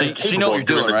okay, so you know what you're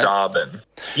doing, right? Job and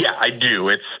yeah, I do.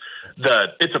 It's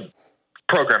a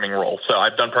programming role. So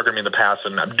I've done programming in the past,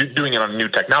 and I'm doing it on new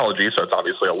technology. So it's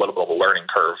obviously a little bit of a learning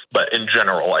curve, but in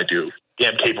general, I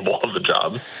am capable of the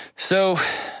job. So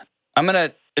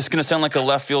it's gonna sound like a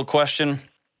left field question.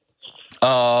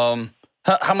 How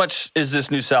much is this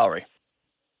new salary?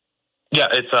 Yeah,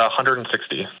 it's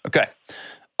 160. Okay.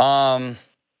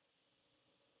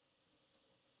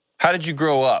 How did you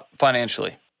grow up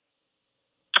financially?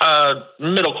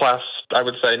 Middle class, I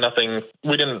would say. Nothing.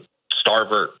 We didn't starve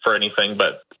for anything,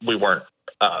 but we weren't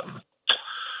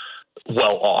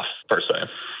well off per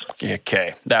se.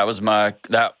 Okay.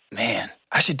 Man,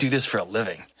 I should do this for a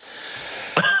living.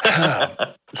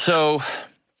 So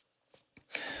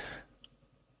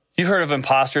you've heard of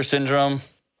imposter syndrome?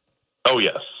 Oh,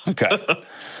 yes. Okay.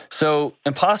 So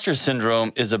imposter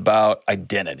syndrome is about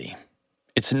identity.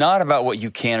 It's not about what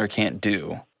you can or can't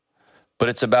do, but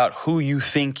it's about who you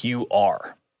think you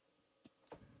are.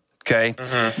 Okay.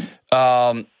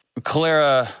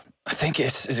 Clara, I think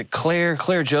is it Claire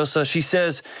Josa? She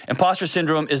says imposter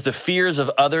syndrome is the fears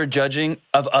of others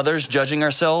judging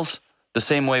ourselves the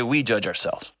same way we judge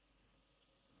ourselves.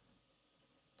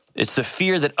 It's the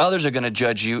fear that others are going to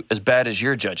judge you as bad as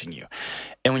you're judging you.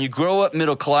 And when you grow up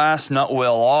middle class, not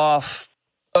well off,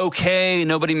 okay,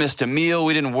 nobody missed a meal,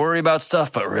 we didn't worry about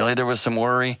stuff, but really there was some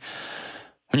worry.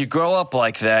 When you grow up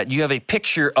like that, you have a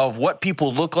picture of what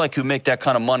people look like who make that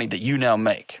kind of money that you now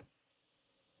make.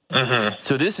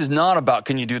 So this is not about,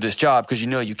 can you do this job? Because you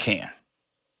know you can.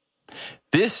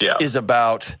 This is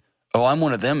about, I'm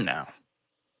one of them now.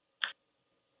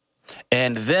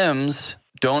 And thems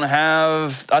don't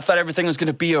have, I thought everything was going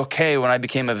to be okay when I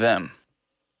became a them.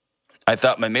 I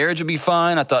thought my marriage would be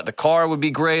fine. I thought the car would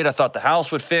be great. I thought the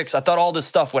house would fix. I thought all this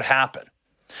stuff would happen.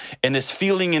 And this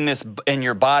feeling in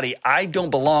your body, I don't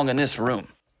belong in this room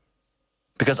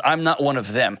because I'm not one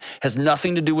of them, has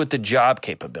nothing to do with the job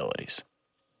capabilities.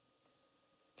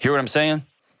 Hear what I'm saying?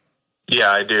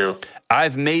 Yeah, I do.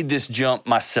 I've made this jump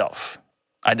myself.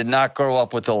 I did not grow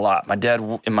up with a lot. My dad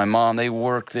and my mom, they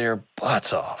worked their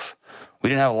butts off. We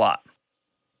didn't have a lot.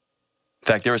 In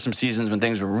fact, there were some seasons when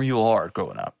things were real hard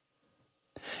growing up.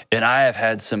 And I have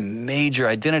had some major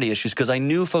identity issues because I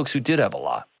knew folks who did have a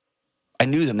lot. I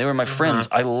knew them. They were my friends.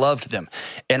 I loved them.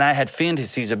 And I had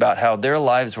fantasies about how their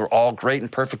lives were all great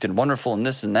and perfect and wonderful and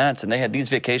this and that. And they had these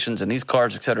vacations and these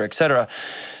cars, et cetera, et cetera.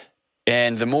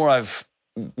 And the more I've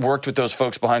worked with those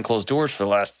folks behind closed doors for the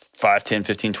last 5, 10,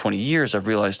 15, 20 years, I've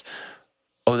realized,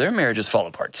 their marriages fall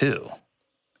apart too.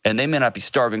 And they may not be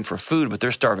starving for food, but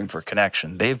they're starving for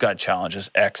connection. They've got challenges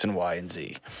X and Y and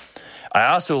Z. I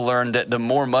also learned that the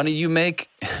more money you make,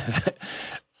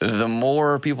 the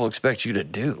more people expect you to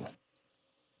do.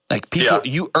 Like people,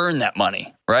 you earn that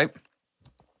money, right?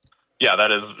 Yeah,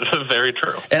 that is very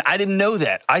true. And I didn't know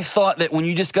that. I thought that when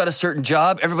you just got a certain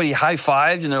job, everybody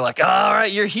high-fived and they're like, all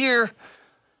right, you're here.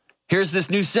 Here's this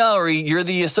new salary. You're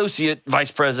the associate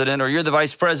vice president or you're the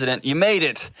vice president. You made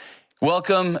it.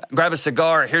 Welcome. Grab a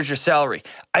cigar. Here's your salary.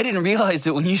 I didn't realize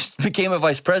that when you became a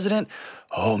vice president,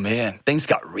 oh man, things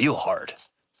got real hard.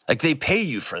 Like they pay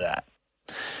you for that.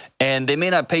 And they may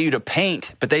not pay you to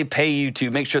paint, but they pay you to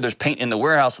make sure there's paint in the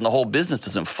warehouse and the whole business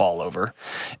doesn't fall over.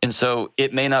 And so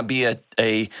it may not be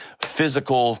a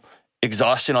physical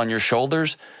exhaustion on your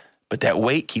shoulders, but that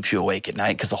weight keeps you awake at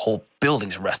night because the whole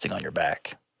building's resting on your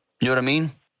back. You know what I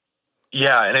mean?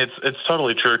 Yeah, and it's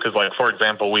totally true because, like, for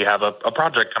example, we have a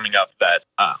project coming up that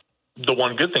the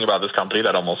one good thing about this company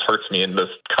that almost hurts me in this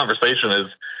conversation is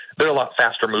they're a lot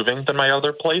faster moving than my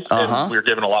other place, and we're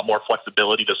given a lot more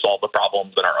flexibility to solve the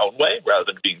problems in our own way rather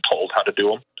than being told how to do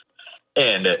them.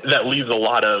 And that leaves a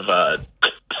lot of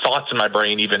thoughts in my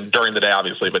brain, even during the day,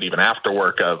 obviously, but even after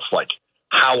work of, like,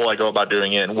 how will I go about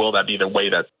doing it, and will that be the way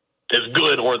that is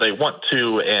good or they want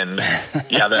to? And,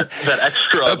 yeah, that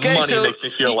extra money makes me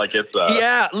feel like it's...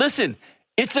 yeah, listen,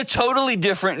 it's a totally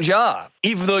different job,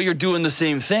 even though you're doing the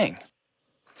same thing.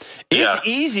 It's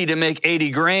easy to make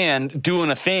 $80,000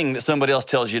 doing a thing that somebody else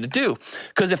tells you to do.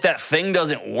 Because if that thing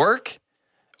doesn't work,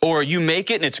 or you make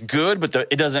it and it's good, but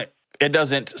it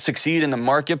doesn't succeed in the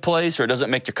marketplace, or it doesn't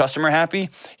make your customer happy,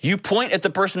 you point at the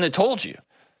person that told you.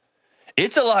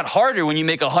 It's a lot harder when you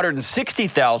make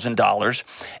 $160,000,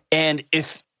 and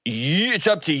it's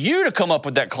up to you to come up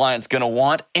with that client's going to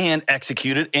want and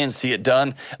execute it and see it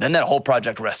done. Then that whole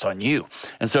project rests on you.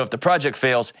 And so if the project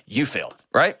fails, you failed,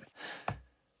 right?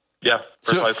 Yeah.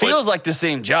 So it feels like the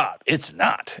same job. It's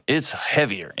not. It's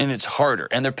heavier and it's harder,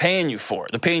 and they're paying you for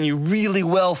it. They're paying you really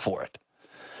well for it.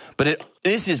 But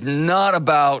this is not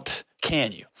about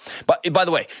can you. But by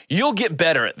the way, you'll get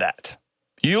better at that.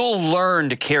 You'll learn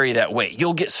to carry that weight.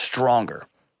 You'll get stronger.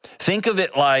 Think of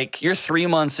it like you're 3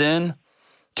 months in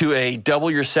to a double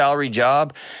your salary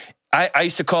job. I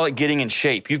used to call it getting in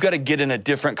shape. You've got to get in a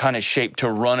different kind of shape to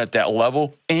run at that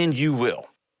level, and you will.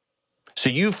 So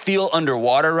you feel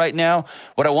underwater right now.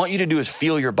 What I want you to do is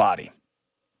feel your body.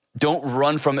 Don't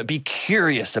run from it. Be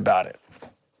curious about it.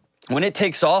 When it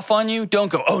takes off on you,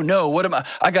 don't go, oh no, what am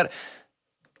I?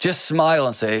 Just smile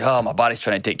and say, oh, my body's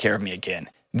trying to take care of me again.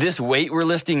 This weight we're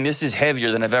lifting, this is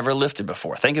heavier than I've ever lifted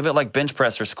before. Think of it like bench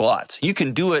press or squats. You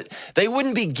can do it. They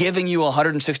wouldn't be giving you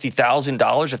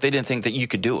 $160,000 if they didn't think that you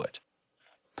could do it.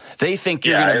 They think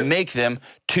you're going to make them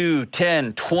 2,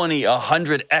 10, 20,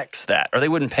 100x that, or they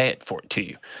wouldn't pay it to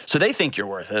you. So they think you're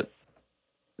worth it,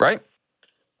 right?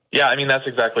 Yeah, I mean, that's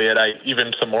exactly it.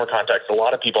 Even some more context, a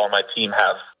lot of people on my team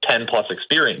have 10 plus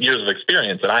years of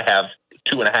experience, and I have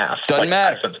 2.5. Doesn't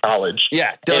matter. Since college.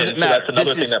 Yeah, doesn't matter. So that's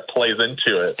another thing that plays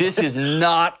into it. This is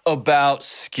not about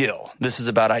skill. This is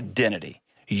about identity.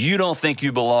 You don't think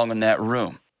you belong in that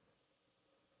room.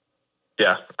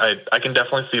 Yeah, I can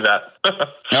definitely see that. All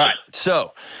right,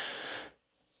 so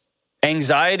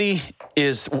anxiety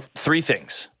is 3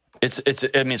 things.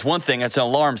 It's one thing. It's an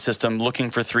alarm system looking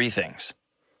for 3 things.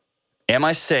 Am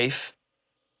I safe?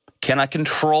 Can I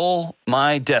control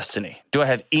my destiny? Do I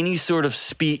have any sort of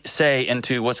say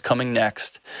into what's coming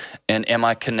next? And am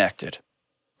I connected?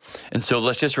 And so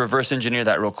let's just reverse engineer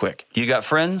that real quick. You got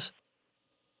friends?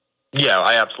 Yeah,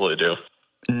 I absolutely do.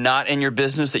 Not in your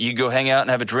business that you go hang out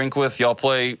and have a drink with? Y'all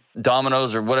play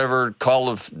dominoes or whatever, Call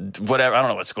of whatever. I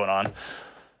don't know what's going on.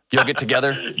 Y'all get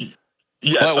together?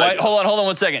 Yes, wait, hold on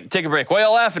 1 second. Take a break. Why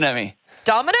y'all laughing at me?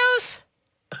 Dominoes?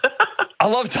 I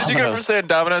love dominoes. Did you go from saying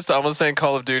Domino's to almost saying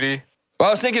Call of Duty? Well,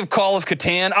 I was thinking of Call of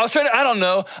Catan. I don't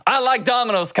know. I like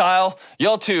dominoes, Kyle.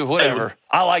 Y'all too, whatever. Hey,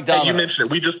 I like dominoes. You mentioned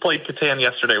it. We just played Catan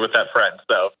yesterday with that friend,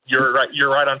 so you're right.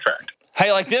 You're right on track. How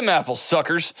you like them apples,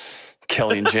 suckers?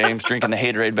 Kelly and James drinking the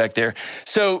Haterade back there.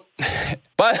 So,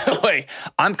 by the way,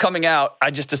 I'm coming out.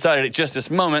 I just decided at just this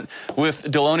moment with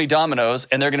Deloney Dominoes,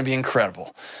 and they're going to be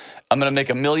incredible. I'm going to make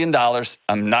 $1 million.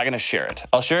 I'm not going to share it.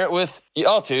 I'll share it with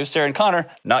y'all two, Sarah and Connor,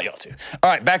 not y'all two. All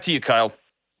right, back to you, Kyle.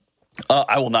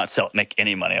 I will not make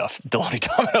any money off Deloney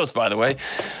Dominoes, by the way.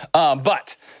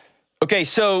 But, okay,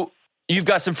 so you've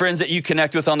got some friends that you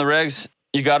connect with on the regs.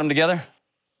 You got them together?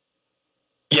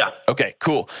 Yeah. Okay,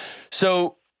 cool.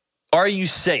 So are you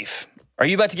safe? Are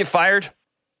you about to get fired?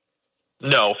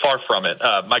 No, far from it.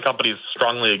 My company's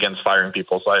strongly against firing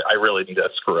people, so I really need to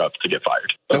screw up to get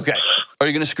fired. Okay. Are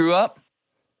you going to screw up?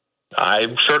 I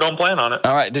sure don't plan on it.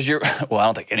 All right. Well, I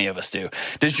don't think any of us do.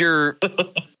 Does your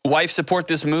wife support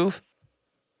this move?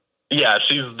 Yeah,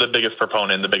 she's the biggest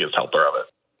proponent, the biggest helper of it.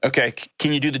 Okay.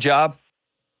 Can you do the job?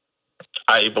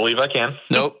 I believe I can.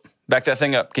 Nope. Back that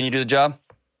thing up. Can you do the job?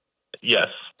 Yes.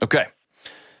 Okay.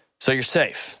 So you're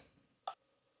safe.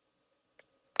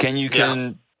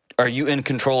 Are you in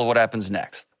control of what happens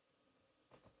next?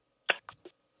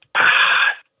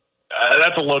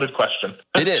 That's a loaded question.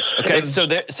 It is. Okay. So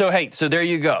there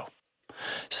you go.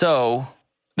 So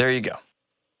there you go.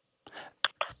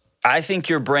 I think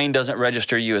your brain doesn't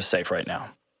register you as safe right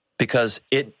now because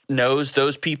it knows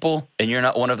those people and you're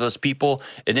not one of those people,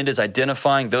 and it is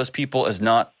identifying those people as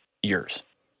not yours.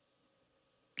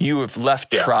 You have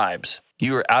left tribes.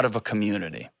 You are out of a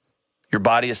community. Your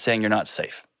body is saying you're not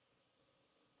safe.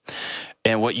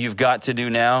 And what you've got to do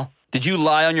now, did you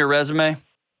lie on your resume?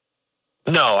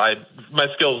 No, my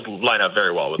skills line up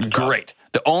very well with the job. Great.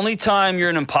 The only time you're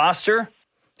an imposter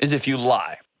is if you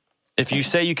lie. If you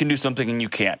say you can do something and you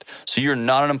can't. So you're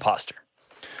not an imposter.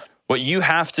 What you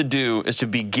have to do is to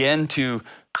begin to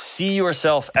see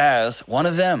yourself as one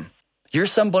of them. You're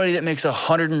somebody that makes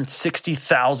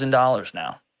 $160,000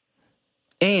 now.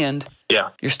 And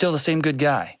you're still the same good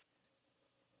guy.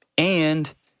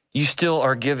 And you still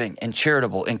are giving and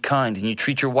charitable and kind, and you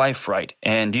treat your wife right.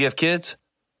 And do you have kids?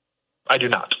 I do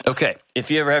not. Okay.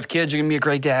 If you ever have kids, you're going to be a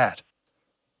great dad.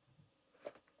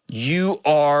 You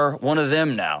are one of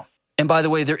them now. And by the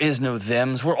way, there is no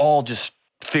thems. We're all just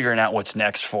figuring out what's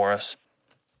next for us,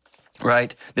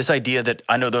 right? This idea that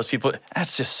I know those people,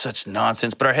 that's just such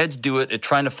nonsense. But our heads do it at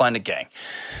trying to find a gang.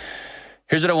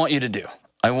 Here's what I want you to do.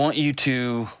 I want you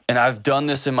to, and I've done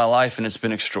this in my life, and it's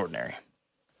been extraordinary.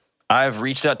 I've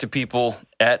reached out to people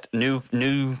at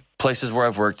new places where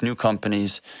I've worked, new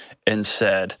companies, and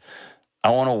said, I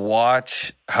want to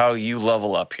watch how you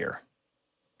level up here.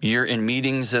 You're in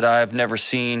meetings that I've never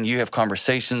seen. You have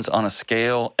conversations on a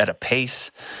scale at a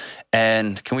pace.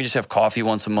 And can we just have coffee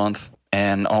once a month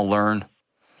and I'll learn?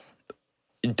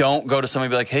 Don't go to somebody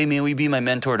and be like, hey, man, will you be my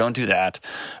mentor? Don't do that.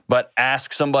 But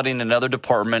ask somebody in another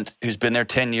department who's been there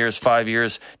 10 years, 5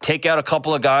 years. Take out a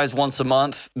couple of guys once a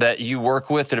month that you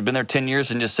work with that have been there 10 years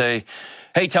and just say,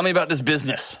 hey, tell me about this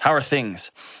business. How are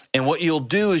things? And what you'll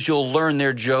do is you'll learn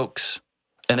their jokes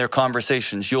and their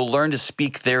conversations. You'll learn to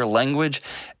speak their language,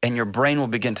 and your brain will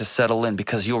begin to settle in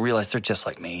because you'll realize they're just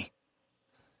like me.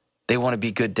 They want to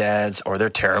be good dads, or they're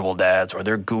terrible dads, or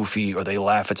they're goofy, or they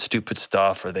laugh at stupid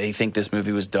stuff, or they think this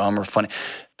movie was dumb or funny.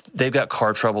 They've got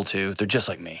car trouble too. They're just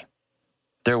like me.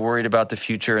 They're worried about the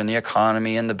future and the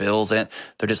economy and the bills, and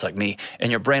they're just like me.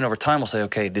 And your brain over time will say,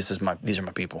 okay, these are my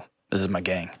people. This is my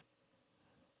gang.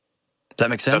 Does that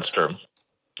make sense? That's true.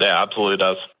 Yeah, absolutely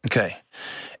does. Okay.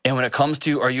 And when it comes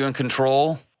to, are you in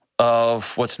control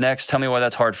of what's next? Tell me why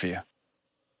that's hard for you.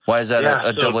 Why is that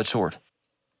a double-edged sword?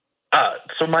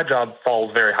 So my job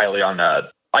falls very highly on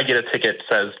I get a ticket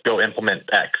that says go implement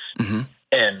X. Mm-hmm.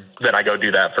 And then I go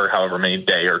do that for however many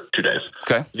day or 2 days.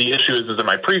 Okay. The issue is in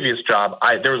my previous job,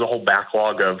 there was a whole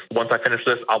backlog of once I finish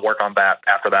this, I'll work on that.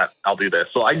 After that, I'll do this.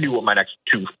 So I knew what my next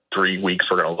 2-3 weeks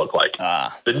were going to look like.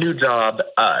 The new job,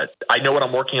 I know what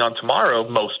I'm working on tomorrow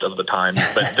most of the time,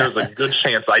 but there's a good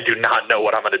chance I do not know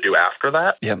what I'm going to do after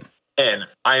that. Yep. And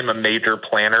I'm a major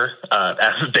planner,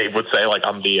 as Dave would say. Like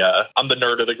I'm the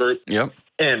nerd of the group. Yep.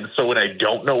 And so when I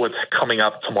don't know what's coming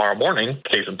up tomorrow morning,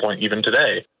 case in point, even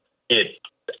today,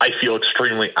 I feel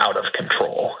extremely out of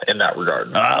control in that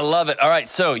regard. I love it. All right,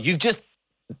 so we've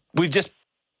just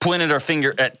pointed our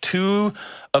finger at 2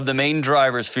 of the main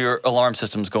drivers for your alarm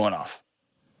systems going off.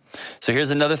 So here's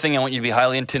another thing I want you to be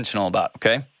highly intentional about,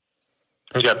 okay?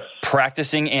 Okay.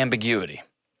 Practicing ambiguity.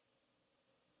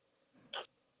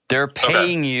 They're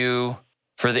paying you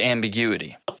for the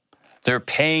ambiguity. They're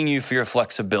paying you for your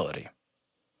flexibility.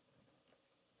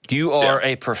 You are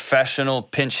a professional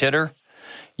pinch hitter.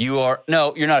 You're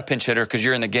not a pinch hitter because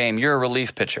you're in the game. You're a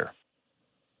relief pitcher.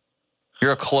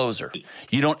 You're a closer.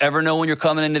 You don't ever know when you're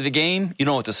coming into the game. You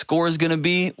don't know what the score is going to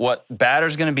be, what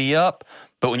batter's going to be up.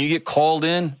 But when you get called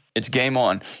in, it's game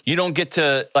on. You don't get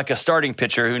to, like a starting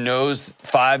pitcher who knows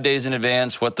 5 days in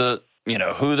advance what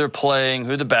who they're playing,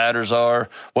 who the batters are,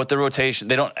 what the rotation.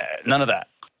 None of that.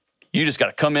 You just got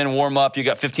to come in, warm up. You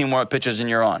got 15 warm-up pitches and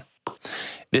you're on.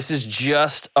 This is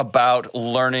just about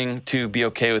learning to be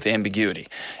okay with ambiguity.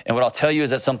 And what I'll tell you is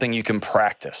that's something you can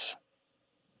practice.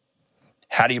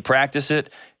 How do you practice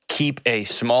it? Keep a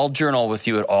small journal with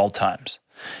you at all times.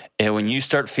 And when you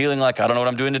start feeling like, I don't know what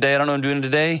I'm doing today,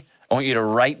 I want you to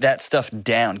write that stuff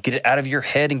down. Get it out of your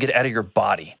head and get it out of your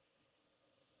body.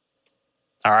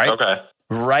 All right? Okay.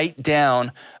 Write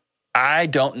down, I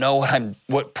don't know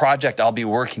what project I'll be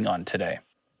working on today.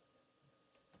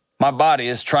 My body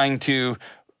is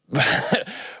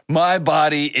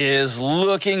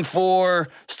looking for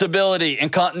stability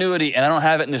and continuity, and I don't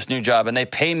have it in this new job. And they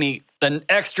pay me an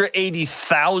extra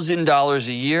 $80,000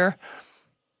 a year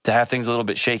to have things a little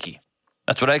bit shaky.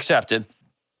 That's what I accepted.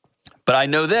 But I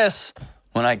know this,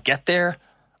 when I get there,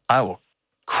 I will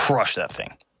crush that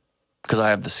thing because I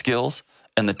have the skills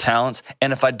and the talents.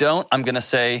 And if I don't, I'm going to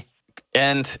say,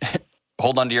 and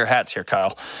hold on to your hats here,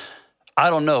 Kyle, I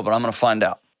don't know, but I'm going to find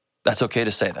out. That's okay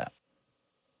to say that.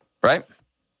 Right?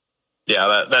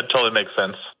 Yeah, that totally makes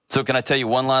sense. So can I tell you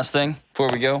one last thing before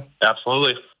we go?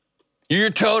 Absolutely. You're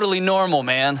totally normal,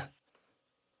 man.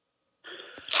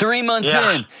 3 months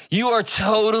in, you are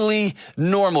totally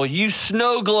normal. You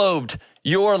snow globed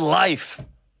your life.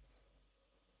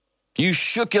 You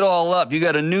shook it all up. You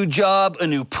got a new job, a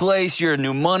new place, you're a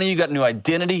new money, you got new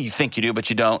identity. You think you do, but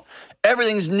you don't.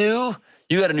 Everything's new.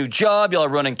 You got a new job. Y'all are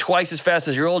running twice as fast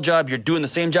as your old job. You're doing the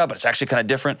same job, but it's actually kind of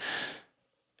different.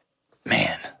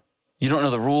 Man, you don't know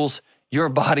the rules. Your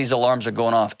body's alarms are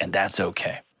going off, and that's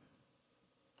okay.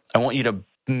 I want you to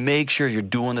make sure you're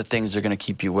doing the things that are going to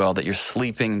keep you well, that you're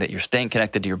sleeping, that you're staying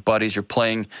connected to your buddies, you're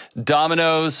playing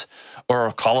dominoes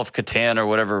or Call of Catan or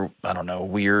whatever, I don't know,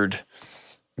 weird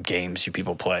games you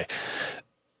people play.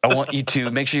 I want you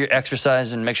to make sure you're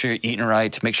exercising, make sure you're eating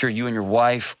right, make sure you and your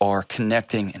wife are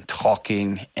connecting and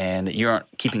talking and that you aren't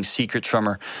keeping secrets from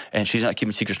her and she's not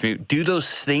keeping secrets from you. Do those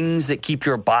things that keep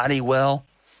your body well,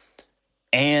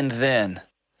 and then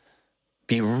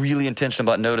be really intentional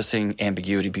about noticing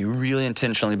ambiguity. Be really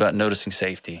intentional about noticing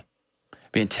safety.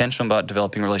 Be intentional about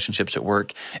developing relationships at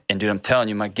work. And dude, I'm telling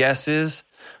you, my guess is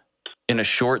in a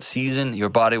short season, your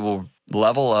body will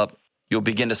level up. You'll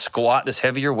begin to squat this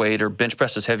heavier weight or bench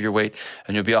press this heavier weight,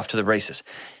 and you'll be off to the races.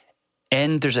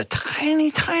 And there's a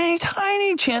tiny, tiny,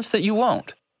 tiny chance that you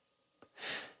won't.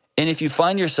 And if you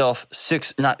find yourself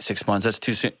not 6 months, that's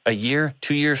too soon, a year,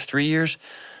 2 years, 3 years,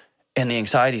 and the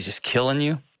anxiety is just killing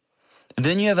you,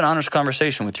 then you have an honest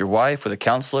conversation with your wife, with a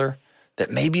counselor, that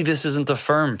maybe this isn't the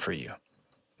firm for you.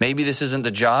 Maybe this isn't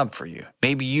the job for you.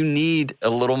 Maybe you need a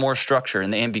little more structure,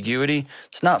 and the ambiguity,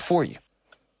 it's not for you.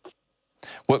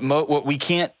 What we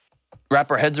can't wrap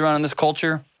our heads around in this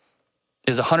culture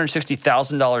is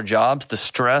 $160,000 jobs. The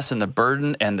stress and the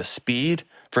burden and the speed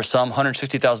for some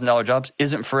 $160,000 jobs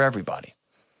isn't for everybody.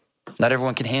 Not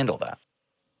everyone can handle that.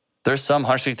 There's some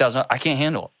 $160,000, I can't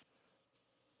handle it.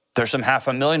 There's some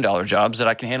 $500,000 jobs that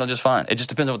I can handle just fine. It just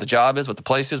depends on what the job is, what the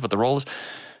place is, what the role is.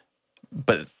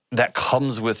 But that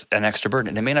comes with an extra burden,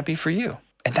 and it may not be for you.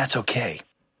 And that's okay.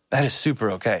 That is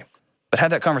super okay. But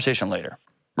have that conversation later.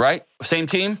 Right? Same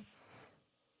team?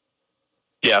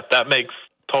 Yeah, that makes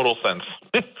total sense.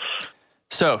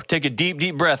 So take a deep,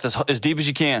 deep breath, as deep as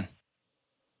you can.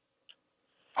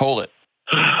 Hold it.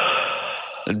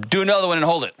 Do another one and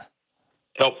hold it.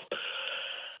 Nope.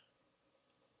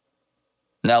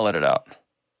 Now let it out.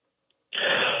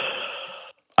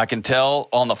 I can tell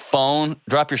on the phone.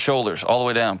 Drop your shoulders all the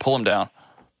way down. Pull them down.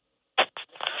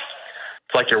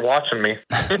 It's like you're watching me.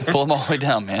 Pull them all the way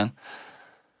down, man.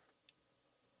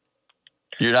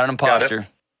 You're not an imposter.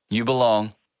 You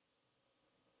belong.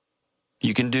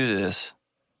 You can do this.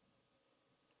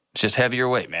 It's just heavier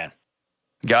weight, man.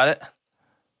 Got it?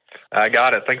 I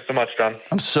got it. Thanks so much, John.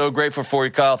 I'm so grateful for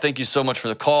you, Kyle. Thank you so much for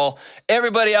the call.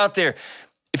 Everybody out there,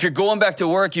 if you're going back to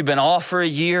work, you've been off for a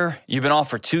year, you've been off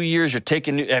for 2 years, you're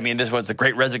taking, this was the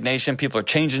great resignation. People are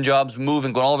changing jobs,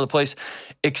 moving, going all over the place.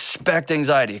 Expect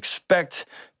anxiety. Expect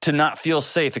to not feel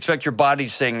safe. Expect your body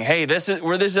saying, hey, this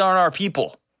aren't our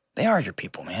people. They are your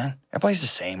people, man. Everybody's the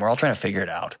same. We're all trying to figure it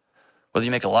out. Whether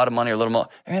you make a lot of money or a little more,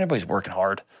 everybody's working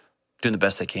hard, doing the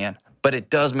best they can. But it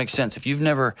does make sense. If you've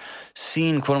never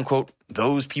seen, quote unquote,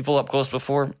 those people up close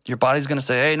before, your body's going to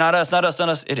say, hey, not us, not us, not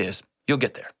us. It is. You'll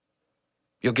get there.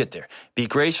 You'll get there. Be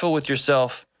graceful with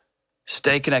yourself.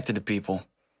 Stay connected to people.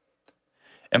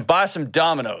 And buy some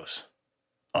Dominoes.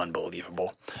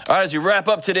 Unbelievable. All right, as we wrap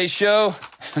up today's show,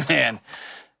 man,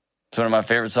 it's one of my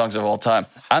favorite songs of all time.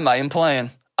 I'm not even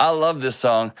playing. I love this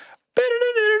song.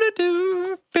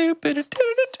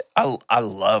 I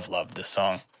love this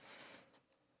song.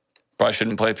 Probably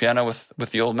shouldn't play piano with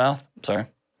the old mouth. I'm sorry.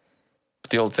 With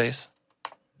the old face.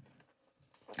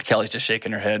 Kelly's just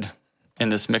shaking her head in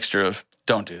this mixture of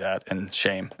don't do that and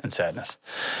shame and sadness.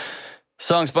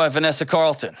 Song's by Vanessa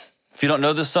Carlton. If you don't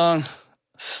know this song,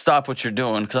 stop what you're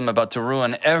doing because I'm about to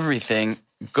ruin everything.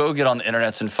 Go get on the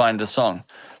internet and find this song.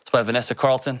 It's by Vanessa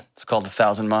Carlton. It's called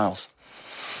 1,000 Miles.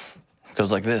 It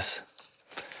goes like this.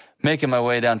 Making my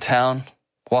way downtown,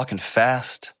 walking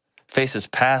fast, faces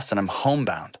past and I'm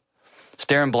homebound.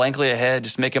 Staring blankly ahead,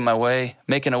 just making a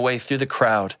way through the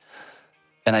crowd.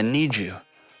 And I need you.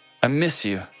 I miss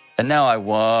you. And now I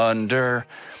wonder,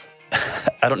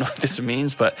 I don't know what this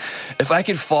means, but if I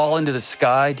could fall into the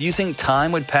sky, do you think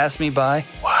time would pass me by?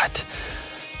 What?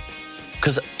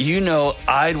 Because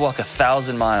I'd walk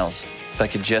 1,000 miles if I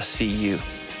could just see you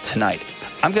tonight.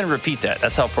 I'm going to repeat that.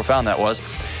 That's how profound that was.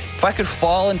 If I could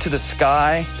fall into the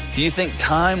sky, do you think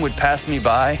time would pass me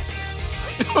by?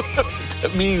 I don't know what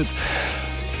that means.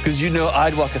 Because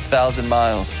I'd walk 1,000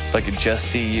 miles if I could just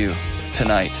see you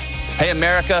tonight. Hey,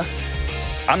 America,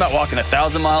 I'm not walking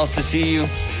 1,000 miles to see you.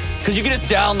 Because you can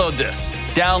just download this.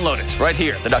 Download it right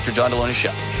here, The Dr. John Delony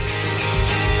Show.